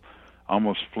people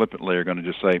almost flippantly are going to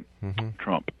just say,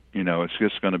 Trump. It's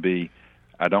just going to be,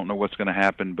 I don't know what's going to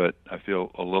happen, but I feel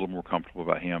a little more comfortable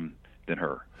about him than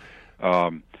her.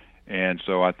 And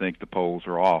so I think the polls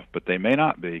are off, but they may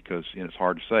not be because it's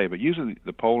hard to say. But usually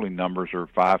the polling numbers are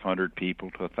 500 people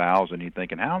to 1,000. You're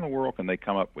thinking, how in the world can they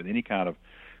come up with any kind of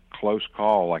close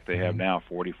call like they have now,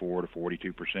 44 to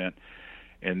 42%?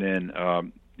 And then,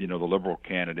 the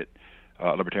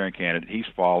libertarian candidate, he's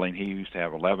falling. He used to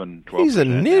have 11, 12%. He's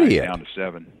an idiot. Down to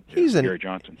 7. Gary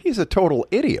Johnson. He's a total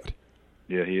idiot.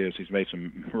 Yeah, he is. He's made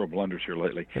some real blunders here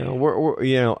lately.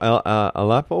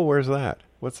 Aleppo, where's that?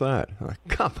 What's that?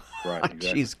 Come on. Right,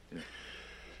 exactly. Jeez. Yeah.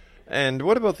 And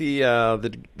what about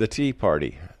the Tea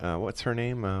Party? What's her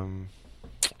name?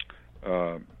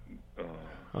 You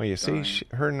see,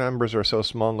 her numbers are so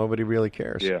small, nobody really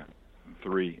cares. Yeah,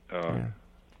 3.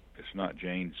 It's not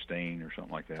Jane Stein or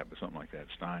something like that, but something like that.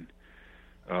 Stein.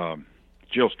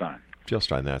 Jill Stein. Jill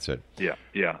Stein, that's it. Yeah,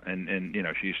 and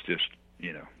she's just,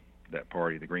 that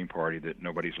party, the Green Party, that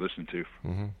nobody's listened to.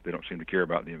 Mm-hmm. They don't seem to care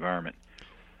about the environment.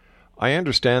 I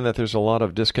understand that there's a lot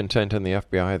of discontent in the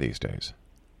FBI these days.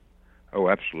 Oh,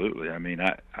 absolutely. I mean,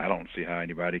 I don't see how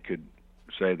anybody could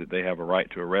say that they have a right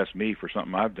to arrest me for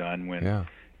something I've done when,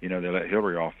 they let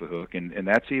Hillary off the hook. And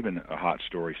that's even a hot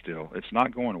story still. It's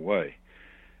not going away.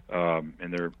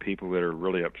 And there are people that are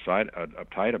really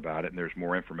uptight about it, and there's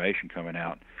more information coming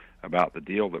out about the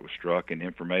deal that was struck and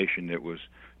information that was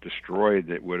destroyed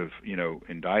that would have,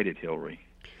 indicted Hillary.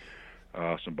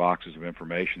 Some boxes of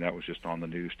information that was just on the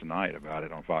news tonight about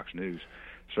it on Fox News.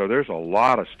 So there's a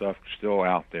lot of stuff still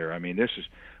out there. I mean, this is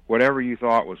whatever you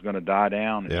thought was going to die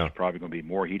down. It's probably going to be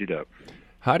more heated up.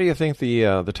 How do you think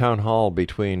the town hall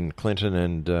between Clinton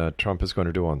and Trump is going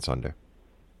to do on Sunday?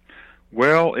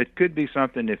 Well, it could be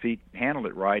something, if he handled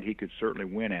it right, he could certainly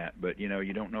win at. But,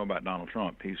 you don't know about Donald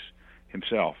Trump. He's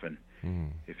himself. And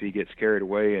if he gets carried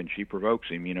away and she provokes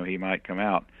him, he might come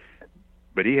out.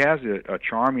 But he has a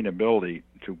charming ability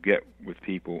to get with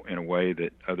people in a way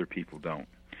that other people don't.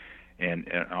 And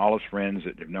all his friends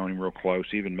that have known him real close,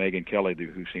 even Megyn Kelly,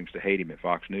 who seems to hate him at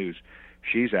Fox News,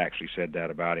 she's actually said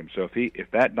that about him. So if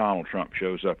that Donald Trump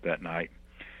shows up that night,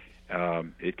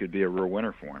 it could be a real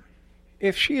winner for him.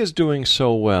 If she is doing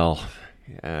so well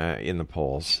in the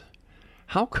polls,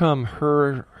 how come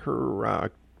her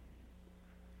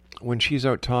when she's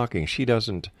out talking, she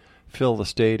doesn't fill the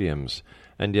stadiums,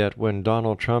 and yet when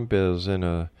Donald Trump is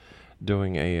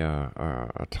doing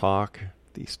a talk,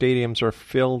 the stadiums are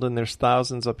filled and there's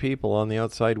thousands of people on the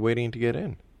outside waiting to get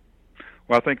in?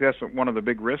 Well, I think that's one of the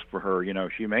big risks for her.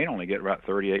 She may only get about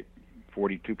 42%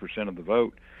 of the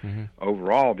vote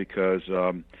overall because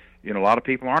a lot of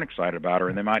people aren't excited about her,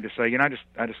 and they might just say, I just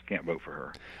can't vote for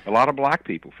her. A lot of black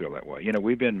people feel that way.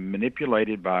 We've been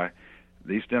manipulated by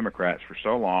these Democrats for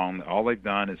so long. All they've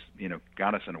done is,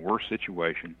 got us in a worse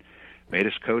situation, made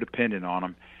us codependent on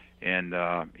them, and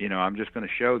I'm just going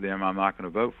to show them I'm not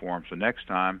going to vote for them. So next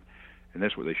time, and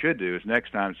that's what they should do, is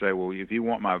next time say, well, if you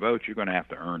want my vote, you're going to have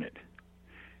to earn it.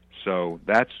 So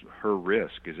that's her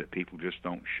risk, is that people just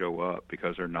don't show up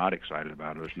because they're not excited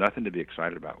about it. There's nothing to be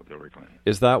excited about with Hillary Clinton.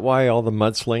 Is that why all the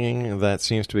mudslinging that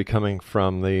seems to be coming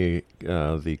from the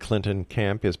Clinton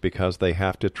camp is because they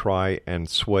have to try and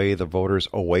sway the voters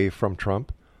away from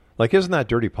Trump? Like, isn't that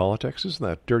dirty politics? Isn't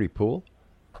that dirty pool?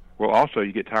 Well, also,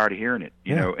 you get tired of hearing it,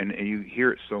 and you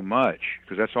hear it so much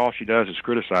because that's all she does is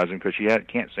criticize him because she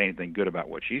can't say anything good about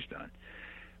what she's done.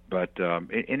 But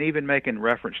and even making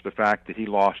reference to the fact that he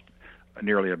lost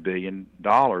nearly $1 billion,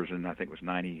 and I think it was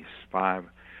 95.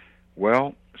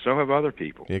 Well, so have other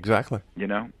people. Exactly.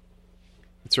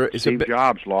 Steve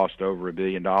Jobs lost over $1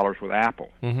 billion with Apple.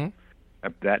 Mm-hmm.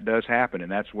 That does happen,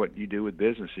 and that's what you do with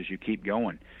business is you keep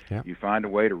going. Yeah. You find a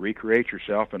way to recreate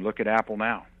yourself, and look at Apple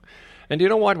now. And you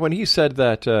know what? When he said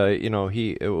that,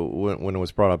 he when it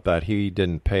was brought up that he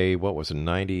didn't pay, what was it,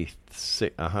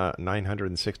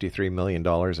 $963 million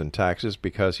in taxes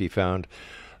because he found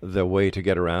the way to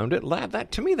get around it. That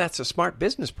to me, that's a smart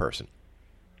business person.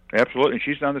 Absolutely, and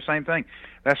she's done the same thing.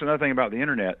 That's another thing about the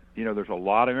internet. There's a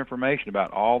lot of information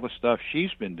about all the stuff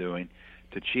she's been doing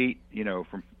to cheat.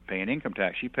 From paying income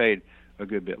tax. She paid a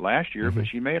good bit last year, but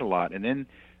she made a lot, and then.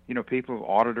 People have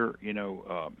audited her,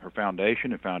 her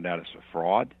foundation and found out it's a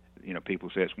fraud. People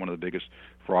say it's one of the biggest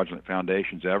fraudulent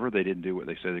foundations ever. They didn't do what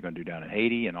they said they're going to do down in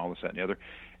Haiti and all this, that, and the other.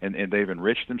 And they've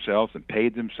enriched themselves and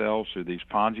paid themselves through these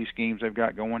Ponzi schemes they've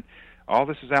got going. All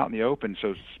this is out in the open,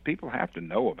 so people have to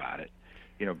know about it.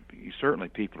 Certainly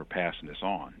people are passing this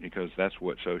on because that's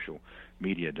what social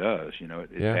media does.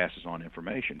 It passes on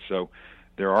information. So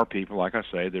there are people, like I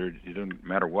say, it doesn't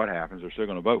matter what happens, they're still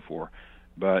going to vote for.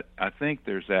 But I think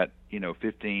there's that,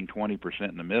 15, 20%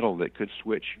 in the middle that could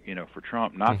switch, for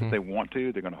Trump. Not that they want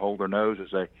to. They're going to hold their nose and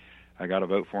say, I got to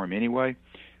vote for him anyway.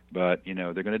 But, they're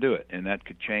going to do it, and that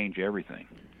could change everything.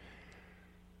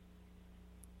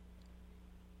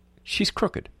 She's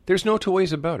crooked. There's no two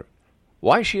ways about it.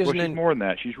 Why she isn't she's more than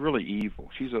that. She's really evil.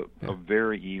 She's a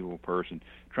very evil person.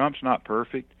 Trump's not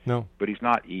perfect, but he's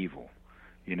not evil.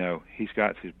 He's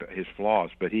got his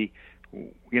flaws. But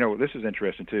this is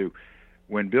interesting, too.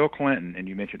 when Bill Clinton, and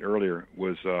you mentioned earlier,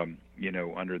 was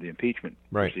under the impeachment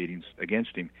proceedings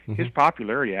against him, his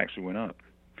popularity actually went up.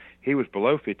 He was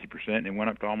below 50% and went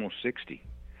up to almost 60%.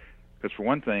 Because for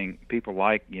one thing, people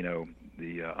like the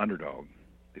underdog.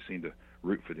 They seem to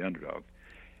root for the underdog,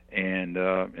 and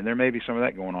there may be some of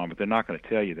that going on, but they're not going to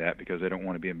tell you that because they don't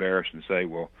want to be embarrassed and say,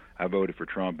 "Well, I voted for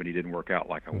Trump and he didn't work out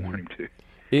like I wanted him to."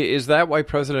 Is that why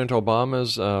President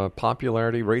Obama's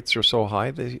popularity rates are so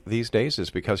high these days? Is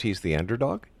because he's the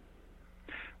underdog?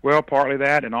 Well, partly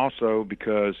that, and also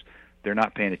because they're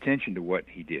not paying attention to what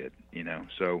he did.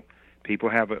 So people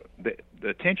have the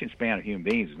attention span of human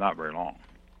beings is not very long.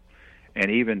 And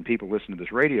even people listen to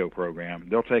this radio program,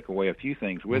 they'll take away a few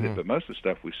things with it, but most of the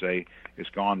stuff we say is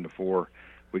gone before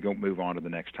we go move on to the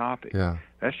next topic. Yeah.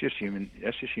 That's just human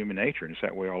nature, and it's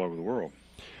that way all over the world.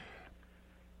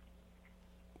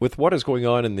 With what is going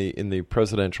on in the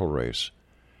presidential race,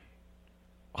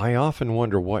 I often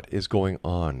wonder what is going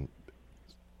on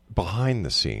behind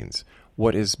the scenes,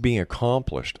 what is being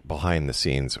accomplished behind the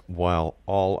scenes while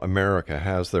all America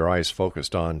has their eyes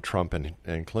focused on Trump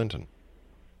and Clinton.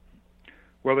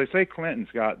 Well, they say Clinton's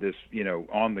got this,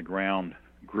 on-the-ground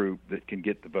group that can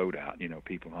get the vote out,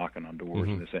 people knocking on doors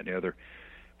and this, that, and the other,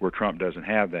 where Trump doesn't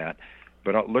have that.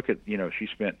 But look at, she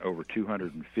spent over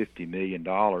 $250 million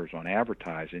on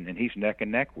advertising, and he's neck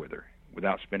and neck with her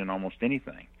without spending almost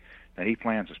anything. Now, he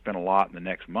plans to spend a lot in the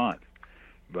next month,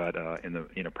 but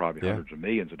probably hundreds of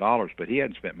millions of dollars, but he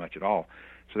hadn't spent much at all.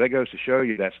 So that goes to show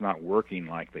you that's not working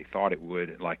like they thought it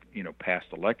would, like, past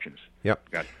elections.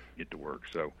 Yep. Got to get to work.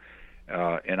 So.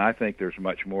 And I think there's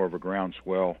much more of a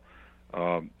groundswell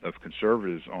of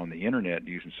conservatives on the internet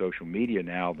using social media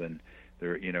now than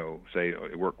there. Say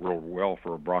it worked real well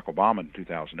for Barack Obama in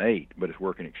 2008, but it's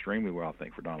working extremely well, I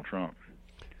think, for Donald Trump.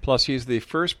 Plus, he's the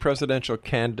first presidential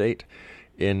candidate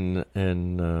in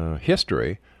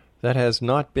history that has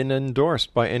not been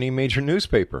endorsed by any major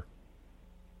newspaper.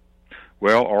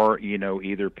 Well, or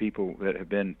either people that have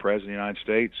been president of the United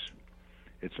States.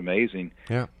 It's amazing.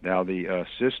 Yeah. Now the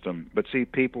system, but see,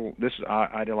 people. This is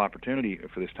ideal opportunity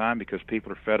for this time because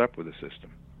people are fed up with the system.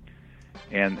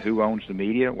 And who owns the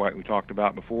media? What we talked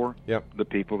about before. Yep. The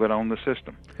people that own the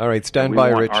system. All right, stand by,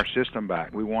 Rich. We want our system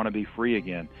back. We want to be free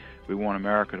again. We want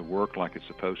America to work like it's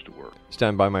supposed to work.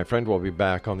 Stand by, my friend. We'll be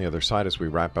back on the other side as we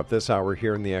wrap up this hour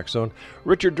here in the X Zone.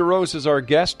 Richard deRose is our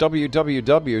guest.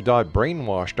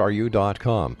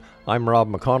 www.brainwashedareyou.com. I'm Rob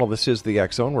McConnell. This is the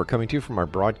X Zone. We're coming to you from our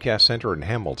broadcast center in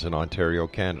Hamilton, Ontario,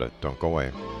 Canada. Don't go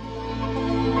away.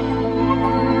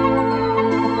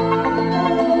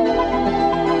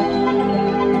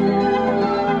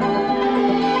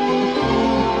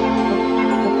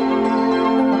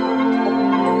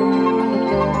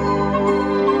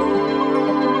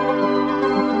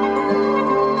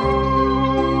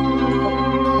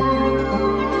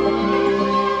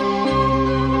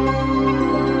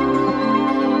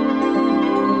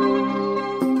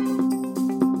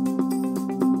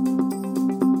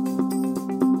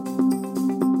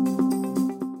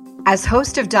 As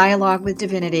host of Dialogue with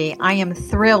Divinity, I am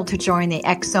thrilled to join the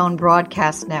X Zone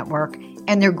Broadcast Network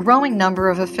and their growing number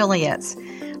of affiliates.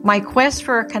 My quest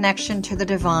for a connection to the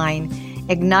divine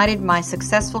ignited my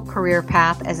successful career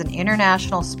path as an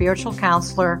international spiritual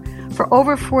counselor for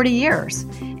over 40 years,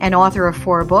 an author of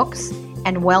 4 books,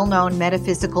 and well-known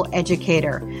metaphysical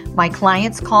educator. My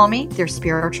clients call me their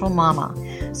spiritual mama.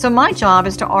 So my job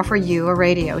is to offer you a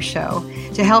radio show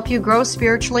to help you grow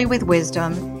spiritually with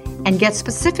wisdom and get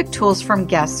specific tools from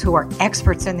guests who are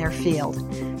experts in their field.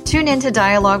 Tune in to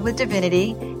Dialogue with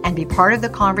Divinity and be part of the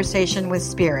conversation with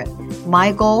Spirit.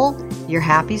 My goal, your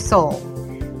happy soul.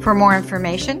 For more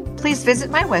information, please visit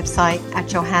my website at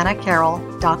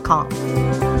johannacarroll.com.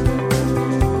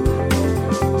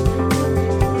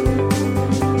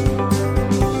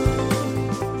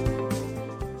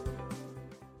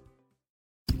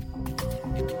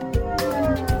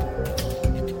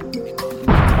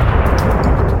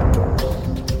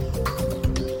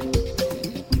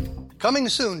 Coming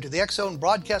soon to the X Zone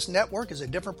Broadcast Network is A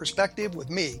Different Perspective with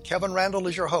me, Kevin Randall,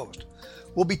 as your host.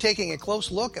 We'll be taking a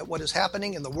close look at what is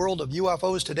happening in the world of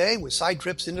UFOs today with side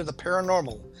trips into the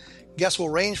paranormal. Guests will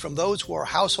range from those who are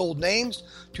household names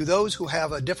to those who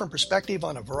have a different perspective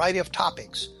on a variety of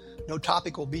topics. No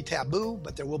topic will be taboo,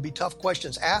 but there will be tough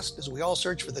questions asked as we all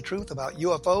search for the truth about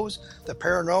UFOs, the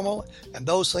paranormal, and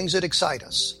those things that excite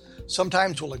us.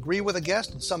 Sometimes we'll agree with a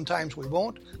guest and sometimes we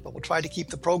won't, but we'll try to keep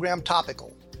the program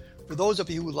topical. For those of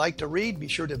you who would like to read, be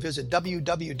sure to visit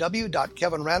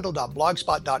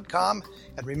www.kevinrandall.blogspot.com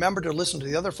and remember to listen to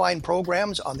the other fine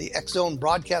programs on the X Zone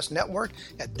Broadcast Network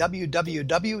at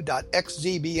www.xzbn.net.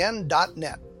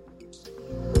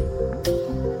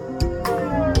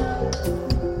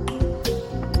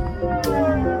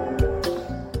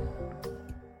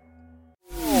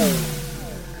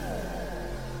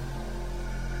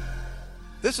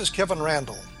 This is Kevin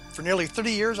Randall. For nearly 30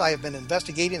 years, I have been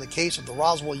investigating the case of the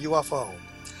Roswell UFO.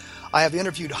 I have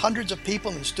interviewed hundreds of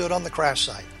people and stood on the crash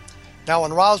site. Now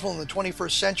in Roswell in the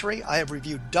 21st century, I have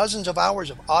reviewed dozens of hours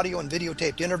of audio and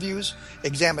videotaped interviews,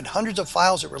 examined hundreds of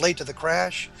files that relate to the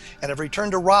crash, and have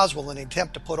returned to Roswell in an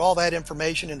attempt to put all that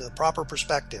information into the proper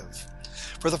perspective.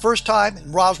 For the first time in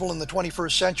Roswell in the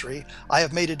 21st century, I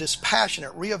have made a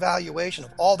dispassionate reevaluation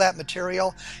of all that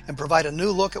material and provide a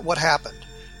new look at what happened.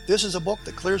 This is a book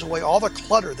that clears away all the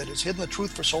clutter that has hidden the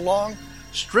truth for so long,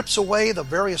 strips away the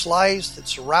various lies that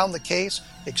surround the case,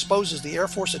 exposes the Air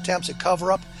Force attempts at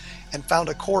cover-up, and found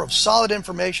a core of solid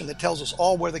information that tells us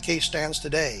all where the case stands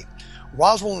today.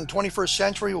 Roswell in the 21st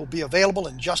century will be available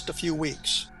in just a few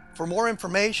weeks. For more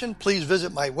information, please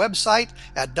visit my website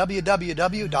at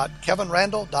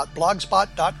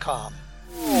www.kevinrandall.blogspot.com.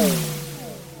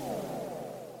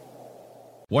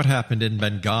 What Happened in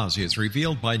Benghazi is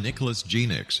revealed by Nicholas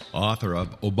Genix, author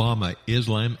of Obama,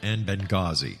 Islam, and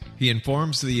Benghazi. He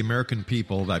informs the American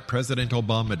people that President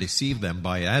Obama deceived them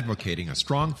by advocating a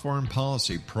strong foreign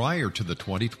policy prior to the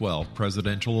 2012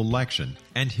 presidential election,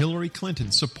 and Hillary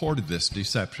Clinton supported this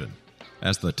deception.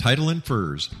 As the title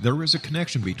infers, there is a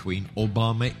connection between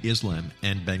Obama, Islam,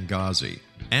 and Benghazi.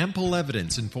 Ample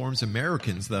evidence informs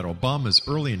Americans that Obama's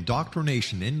early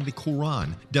indoctrination in the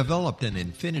Quran developed an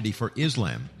affinity for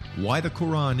Islam, why the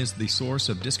Quran is the source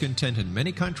of discontent in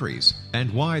many countries,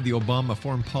 and why the Obama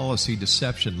foreign policy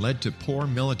deception led to poor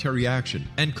military action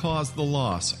and caused the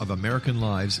loss of American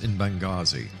lives in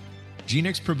Benghazi.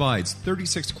 Genix provides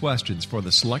 36 questions for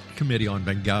the Select Committee on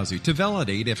Benghazi to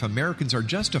validate if Americans are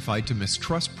justified to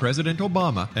mistrust President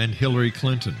Obama and Hillary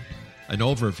Clinton. An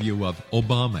overview of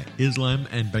Obama, Islam,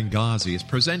 and Benghazi is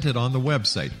presented on the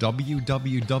website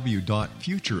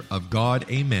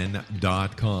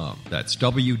www.futureofgodamen.com. That's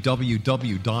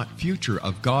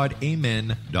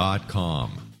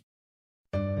www.futureofgodamen.com.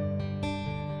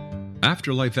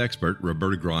 Afterlife expert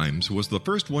Roberta Grimes was the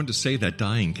first one to say that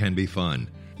dying can be fun.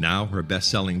 Now her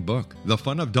best-selling book, The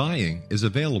Fun of Dying, is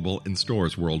available in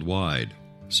stores worldwide.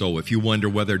 So if you wonder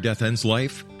whether death ends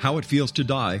life, how it feels to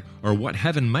die, or what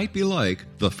heaven might be like,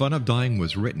 The Fun of Dying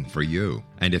was written for you.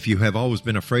 And if you have always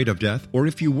been afraid of death, or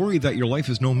if you worry that your life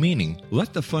has no meaning,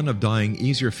 let The Fun of Dying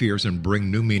ease your fears and bring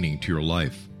new meaning to your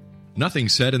life. Nothing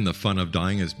said in The Fun of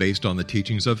Dying is based on the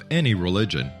teachings of any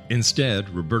religion. Instead,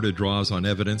 Roberta draws on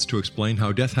evidence to explain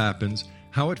how death happens,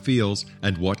 how it feels,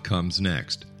 and what comes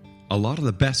next. A lot of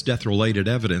the best death-related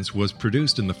evidence was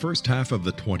produced in the first half of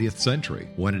the 20th century.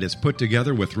 When it is put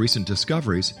together with recent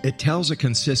discoveries, it tells a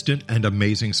consistent and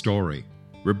amazing story.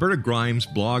 Roberta Grimes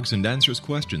blogs and answers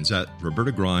questions at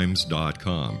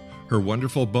robertagrimes.com. Her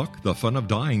wonderful book, The Fun of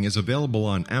Dying, is available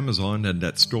on Amazon and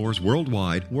at stores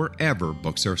worldwide wherever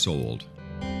books are sold.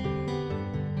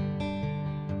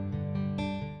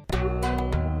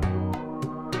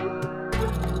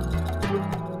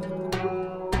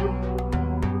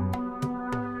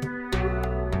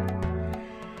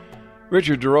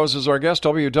 Richard deRose is our guest,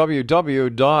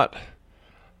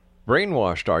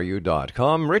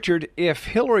 www.brainwashedareYou.com. Richard, if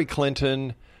Hillary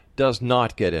Clinton does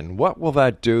not get in, what will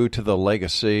that do to the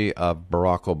legacy of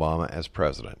Barack Obama as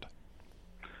president?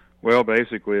 Well,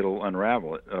 basically, it'll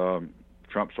unravel it.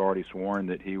 Trump's already sworn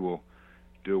that he will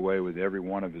do away with every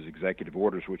one of his executive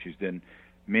orders, which he's done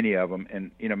many of them.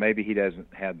 And, maybe he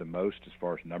hasn't had the most as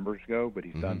far as numbers go, but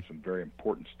he's done some very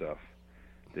important stuff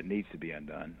that needs to be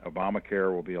undone.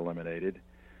 Obamacare will be eliminated.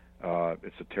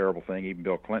 It's a terrible thing. Even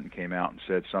Bill Clinton came out and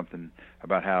said something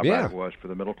about how bad it was for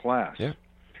the middle class. Yeah.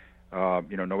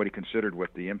 Nobody considered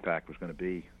what the impact was going to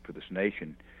be for this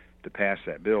nation to pass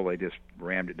that bill. They just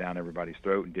rammed it down everybody's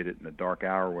throat and did it in a dark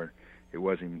hour where it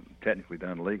wasn't technically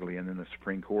done legally. And then the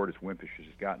Supreme Court, as wimpish as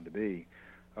it's gotten to be,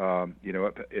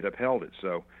 it upheld it.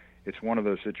 So it's one of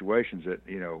those situations that,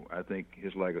 I think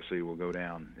his legacy will go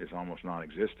down as almost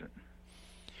non-existent.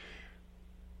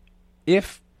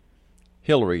 If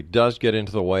Hillary does get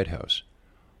into the White House,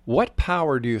 what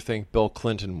power do you think Bill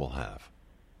Clinton will have?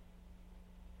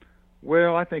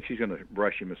 Well, I think she's going to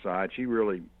brush him aside. She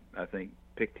really, I think,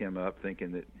 picked him up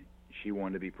thinking that she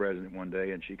wanted to be president one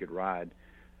day and she could ride,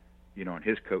 on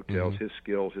his coattails, his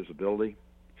skills, his ability.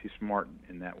 She's smart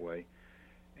in that way.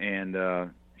 And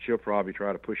she'll probably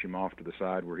try to push him off to the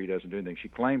side where he doesn't do anything. She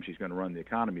claims she's going to run the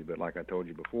economy, but like I told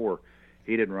you before,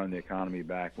 he didn't run the economy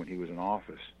back when he was in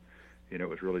office. It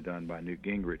was really done by Newt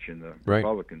Gingrich and the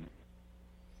Republicans.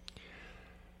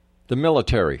 The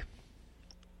military.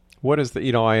 What is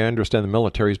the, I understand the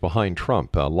military is behind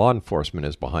Trump. Law enforcement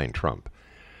is behind Trump.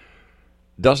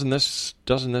 Doesn't this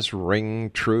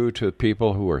ring true to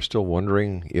people who are still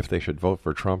wondering if they should vote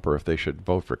for Trump or if they should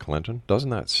vote for Clinton? Doesn't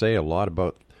that say a lot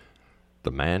about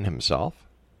the man himself?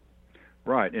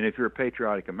 Right, and if you're a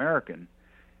patriotic American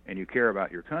and you care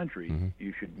about your country, Mm-hmm.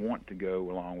 you should want to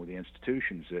go along with the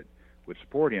institutions that would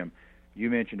support him. You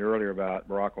mentioned earlier about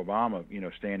Barack Obama,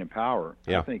 staying in power.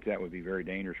 Yeah. I think that would be very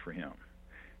dangerous for him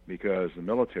because the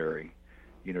military,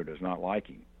 does not like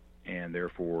him, and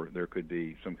therefore there could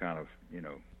be some kind of,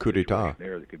 coup d'etat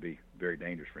there that could be very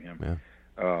dangerous for him.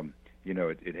 Yeah.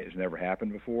 It has never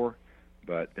happened before,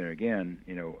 but then again,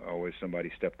 always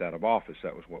somebody stepped out of office.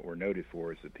 That was what we're noted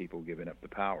for, is the people giving up the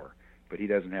power. But he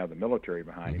doesn't have the military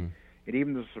behind him. And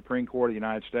even the Supreme Court of the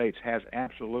United States has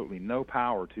absolutely no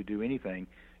power to do anything,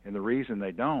 and the reason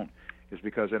they don't is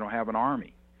because they don't have an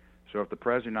army. So if the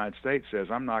President of the United States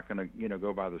says, I'm not going to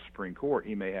go by the Supreme Court,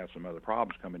 he may have some other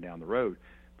problems coming down the road,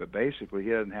 but basically he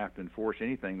doesn't have to enforce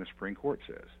anything the Supreme Court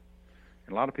says.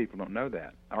 And a lot of people don't know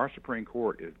that. Our Supreme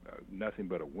Court is nothing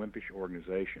but a wimpish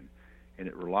organization, and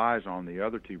it relies on the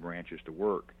other two branches to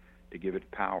work to give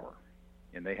it power,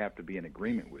 and they have to be in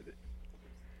agreement with it.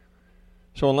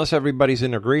 So unless everybody's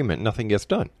in agreement, nothing gets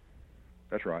done.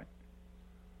 That's right.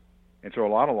 And so a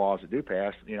lot of laws that do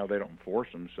pass, they don't enforce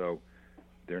them, so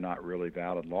they're not really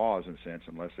valid laws in a sense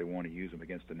unless they want to use them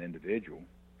against an individual,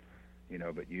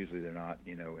 but usually they're not,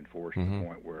 enforced to the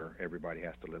point where everybody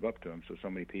has to live up to them. So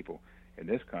many people in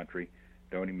this country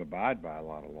don't even abide by a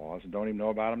lot of laws and don't even know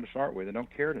about them to start with and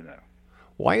don't care to know.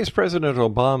 Why is President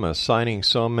Obama signing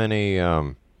so many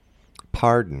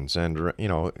pardons and,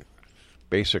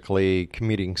 basically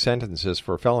commuting sentences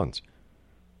for felons?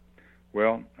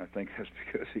 Well, I think that's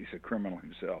because he's a criminal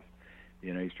himself.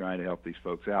 He's trying to help these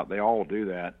folks out. They all do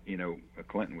that.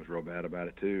 Clinton was real bad about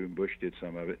it too. Bush did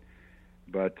some of it.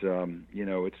 But,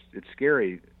 it's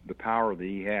scary, the power that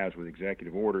he has with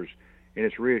executive orders. And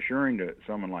it's reassuring to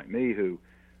someone like me who,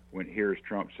 when hears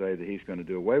Trump say that he's going to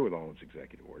do away with all his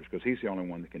executive orders, because he's the only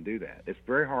one that can do that. It's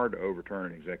very hard to overturn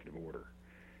an executive order.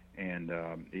 And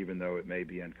even though it may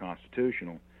be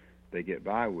unconstitutional, they get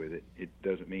by with it. It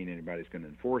doesn't mean anybody's going to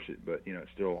enforce it, but,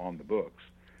 it's still on the books.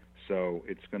 So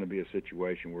it's going to be a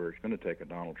situation where it's going to take a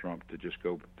Donald Trump to just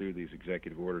go through these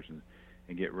executive orders and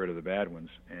get rid of the bad ones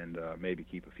and maybe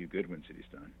keep a few good ones that he's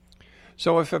done.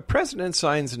 So if a president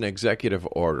signs an executive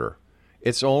order,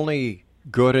 it's only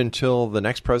good until the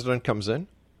next president comes in?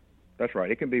 That's right.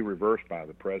 It can be reversed by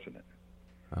the president.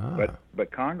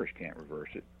 But Congress can't reverse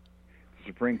it. The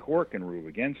Supreme Court can rule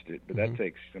against it, but that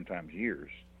takes sometimes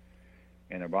years.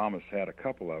 And Obama's had a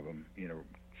couple of them,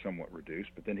 somewhat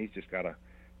reduced, but then he's just got to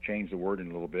change the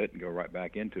wording a little bit and go right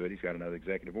back into it. He's got another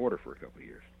executive order for a couple of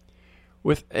years.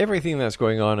 With everything that's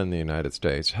going on in the United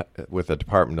States, with the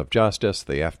Department of Justice,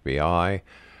 the FBI,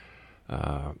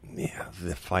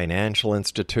 the financial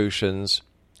institutions,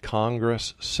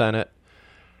 Congress, Senate,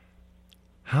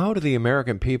 how do the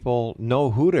American people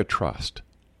know who to trust?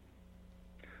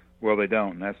 Well, they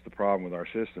don't, and that's the problem with our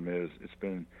system. Is it's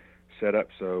been set up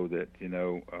so that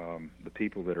the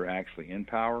people that are actually in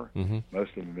power, most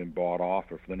of them have been bought off,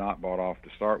 or if they're not bought off to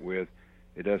start with,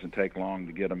 it doesn't take long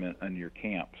to get them under your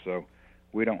camp. So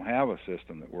we don't have a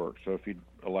system that works. So if you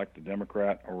elect a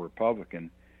Democrat or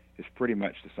Republican, it's pretty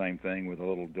much the same thing with a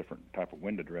little different type of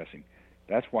window dressing.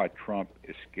 That's why Trump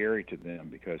is scary to them,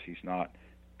 because he's not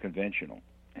conventional,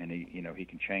 and he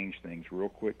can change things real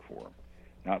quick for them.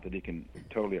 Not that he can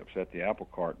totally upset the apple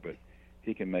cart, but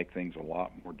he can make things a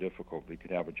lot more difficult. He could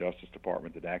have a Justice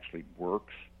Department that actually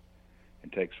works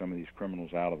and take some of these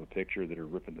criminals out of the picture that are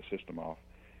ripping the system off.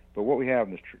 But what we have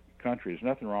in this country is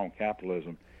nothing wrong with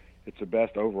capitalism. It's the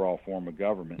best overall form of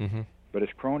government, but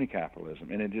it's crony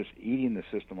capitalism, and it's just eating the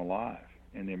system alive.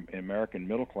 And the American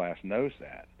middle class knows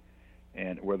that,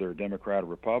 and whether a Democrat or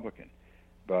Republican.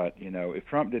 But, if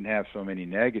Trump didn't have so many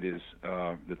negatives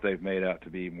that they've made out to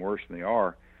be even worse than they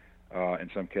are in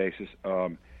some cases,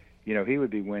 he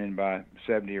would be winning by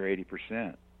 70 or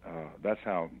 80%. That's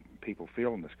how people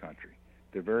feel in this country.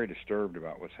 They're very disturbed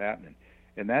about what's happening.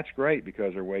 And that's great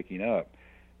because they're waking up.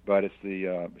 But it's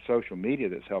the social media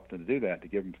that's helped them to do that, to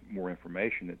give them more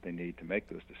information that they need to make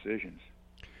those decisions.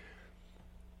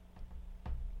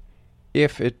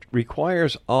 If it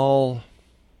requires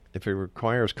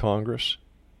Congress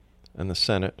and the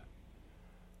Senate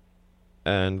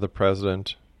and the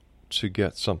president to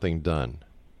get something done,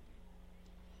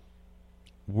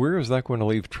 where is that going to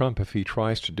leave Trump if he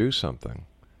tries to do something?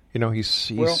 He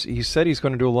said he's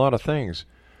going to do a lot of things,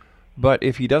 but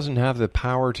if he doesn't have the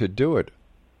power to do it,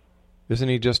 isn't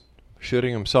he just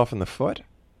shooting himself in the foot?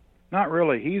 Not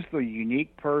really. He's the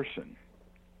unique person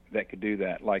that could do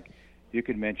that. Like, you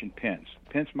could mention Pence.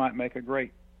 Pence might make a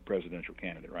great presidential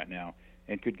candidate right now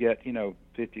and could get,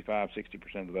 55,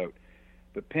 60% of the vote.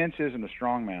 But Pence isn't a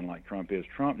strong man like Trump is.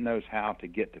 Trump knows how to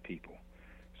get to people.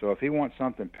 So if he wants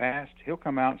something passed, he'll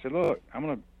come out and say, look, I'm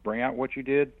going to bring out what you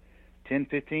did 10,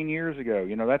 15 years ago.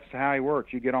 That's how he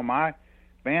works. You get on my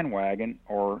bandwagon,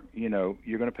 or,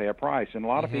 you're going to pay a price. And a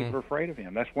lot of people are afraid of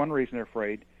him. That's one reason they're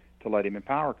afraid to let him in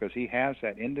power, because he has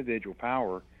that individual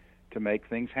power to make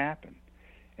things happen.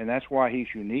 And that's why he's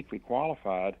uniquely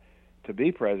qualified to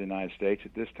be President of the United States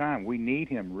at this time. We need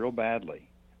him real badly.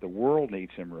 The world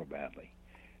needs him real badly.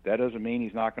 That doesn't mean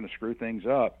he's not going to screw things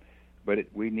up, but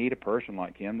we need a person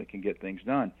like him that can get things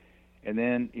done. And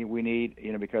then we need,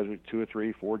 because 2 or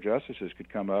 3, 4 justices could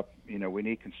come up, we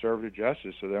need conservative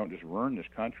justice so they don't just ruin this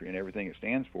country and everything it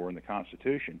stands for in the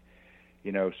Constitution.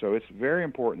 So it's very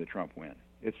important that Trump win.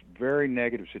 It's a very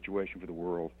negative situation for the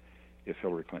world if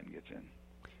Hillary Clinton gets in.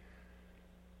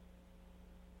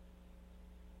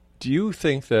 Do you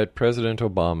think that President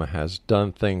Obama has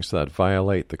done things that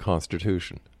violate the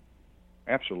Constitution?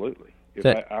 Absolutely. If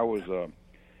I was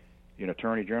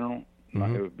Attorney General,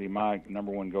 it would be my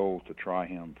number one goal to try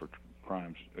him for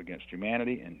crimes against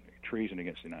humanity and treason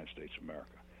against the United States of America.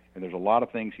 And there's a lot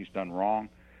of things he's done wrong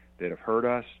that have hurt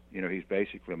us. He's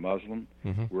basically a Muslim.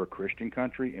 We're a Christian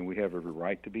country, and we have every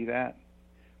right to be that.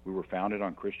 We were founded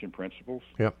on Christian principles.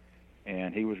 Yep.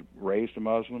 And he was raised a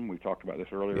Muslim. We've talked about this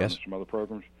earlier on some other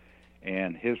programs.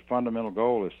 And his fundamental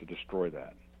goal is to destroy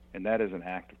that. And that is an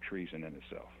act of treason in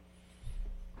itself.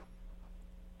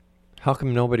 How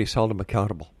come nobody's held him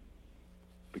accountable?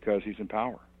 Because he's in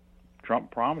power. Trump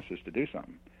promises to do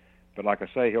something. But like I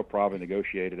say, he'll probably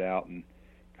negotiate it out and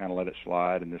kind of let it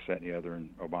slide and this, that, and the other,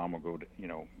 and Obama will go to,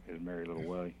 his merry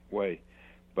little way.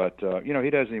 But, he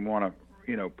doesn't even want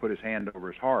to, put his hand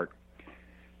over his heart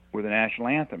with the national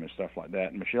anthem and stuff like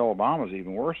that. And Michelle Obama's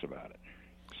even worse about it.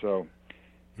 So,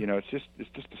 it's just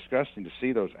disgusting to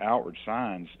see those outward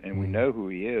signs, and we know who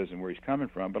he is and where he's coming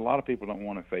from, but a lot of people don't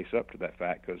want to face up to that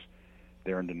fact because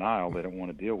they're in denial. They don't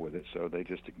want to deal with it, so they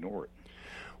just ignore it.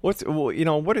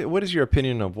 What is your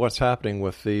opinion of what's happening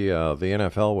with the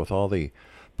NFL, with all the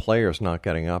players not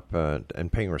getting up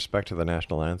and paying respect to the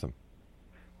national anthem?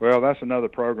 Well, that's another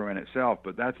program in itself,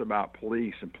 but that's about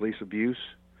police and police abuse,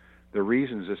 the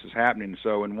reasons this is happening.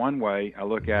 So in one way, I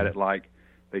look at it like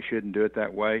they shouldn't do it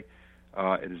that way.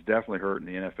 It is definitely hurting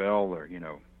the NFL, or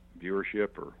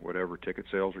viewership or whatever. Ticket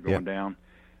sales are going down.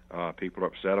 People are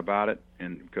upset about it,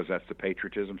 and because that's the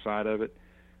patriotism side of it.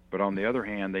 But on the other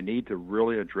hand, they need to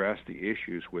really address the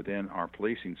issues within our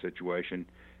policing situation,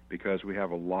 because we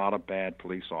have a lot of bad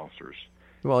police officers.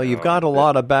 Well, you've got a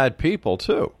lot of bad people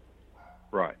too.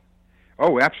 Right.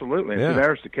 Oh, absolutely. And so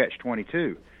there's the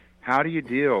catch-22. How do you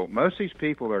deal? Most of these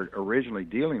people are originally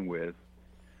dealing with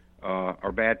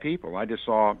are bad people. I just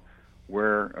saw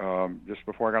where just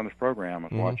before I got on this program, I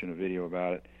was watching a video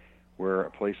about it, where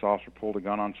a police officer pulled a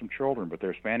gun on some children, but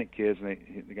they're Hispanic kids, and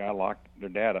the guy locked their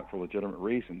dad up for legitimate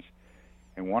reasons.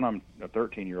 And one of them, a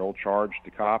 13-year-old, charged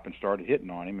the cop and started hitting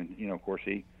on him. And, of course,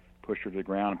 he pushed her to the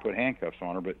ground and put handcuffs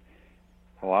on her. But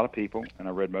a lot of people, and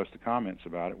I read most of the comments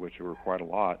about it, which were quite a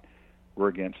lot, were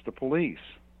against the police.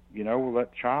 Well,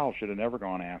 that child should have never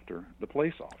gone after the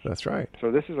police officer. That's right.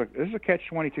 So this is a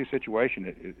catch-22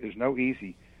 situation. There's no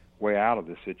easy way out of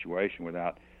this situation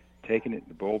without taking it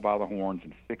the bull by the horns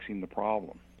and fixing the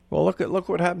problem. Well, look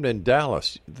what happened in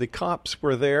Dallas. The cops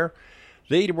were there.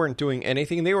 They weren't doing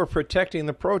anything. They were protecting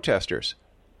the protesters,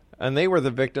 and they were the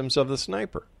victims of the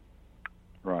sniper.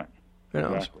 Right.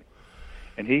 Exactly.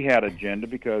 And he had an agenda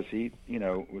because he,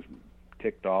 was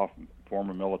ticked off,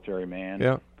 former military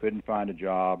man, couldn't find a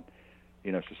job.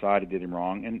 Society did him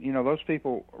wrong. And, those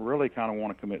people really kind of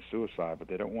want to commit suicide, but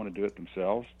they don't want to do it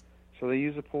themselves. So they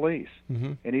use the police.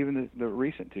 And even the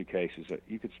recent 2 cases,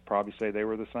 you could probably say they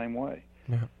were the same way.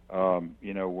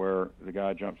 Where the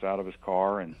guy jumps out of his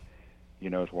car and,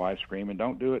 his wife's screaming,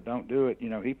 don't do it, don't do it.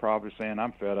 He probably saying,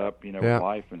 I'm fed up, with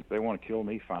life, and if they want to kill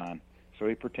me, fine. So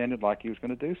he pretended like he was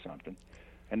going to do something.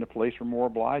 And the police were more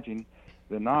obliging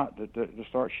than not to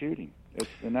start shooting.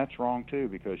 And that's wrong, too,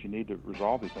 because you need to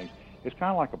resolve these things. It's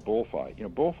kind of like a bullfight.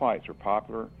 Bullfights are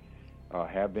popular.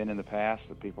 Have been in the past,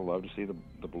 that people love to see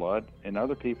the blood, and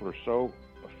other people are so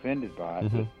offended by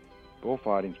it that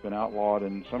bullfighting's been outlawed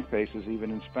in some cases, even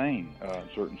in Spain, in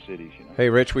certain cities. Hey,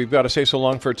 Rich, we've got to say so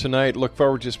long for tonight. Look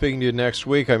forward to speaking to you next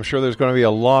week. I'm sure there's going to be a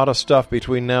lot of stuff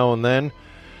between now and then.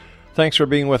 Thanks for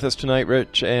being with us tonight,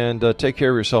 Rich, and take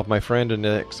care of yourself, my friend, and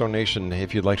X-Zone Nation.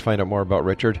 If you'd like to find out more about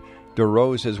Richard,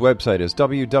 deRose, his website is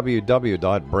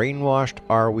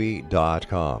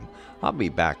www.brainwashedarwe.com. I'll be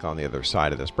back on the other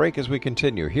side of this break as we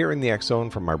continue here in the X-Zone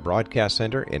from our broadcast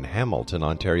center in Hamilton,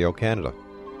 Ontario, Canada.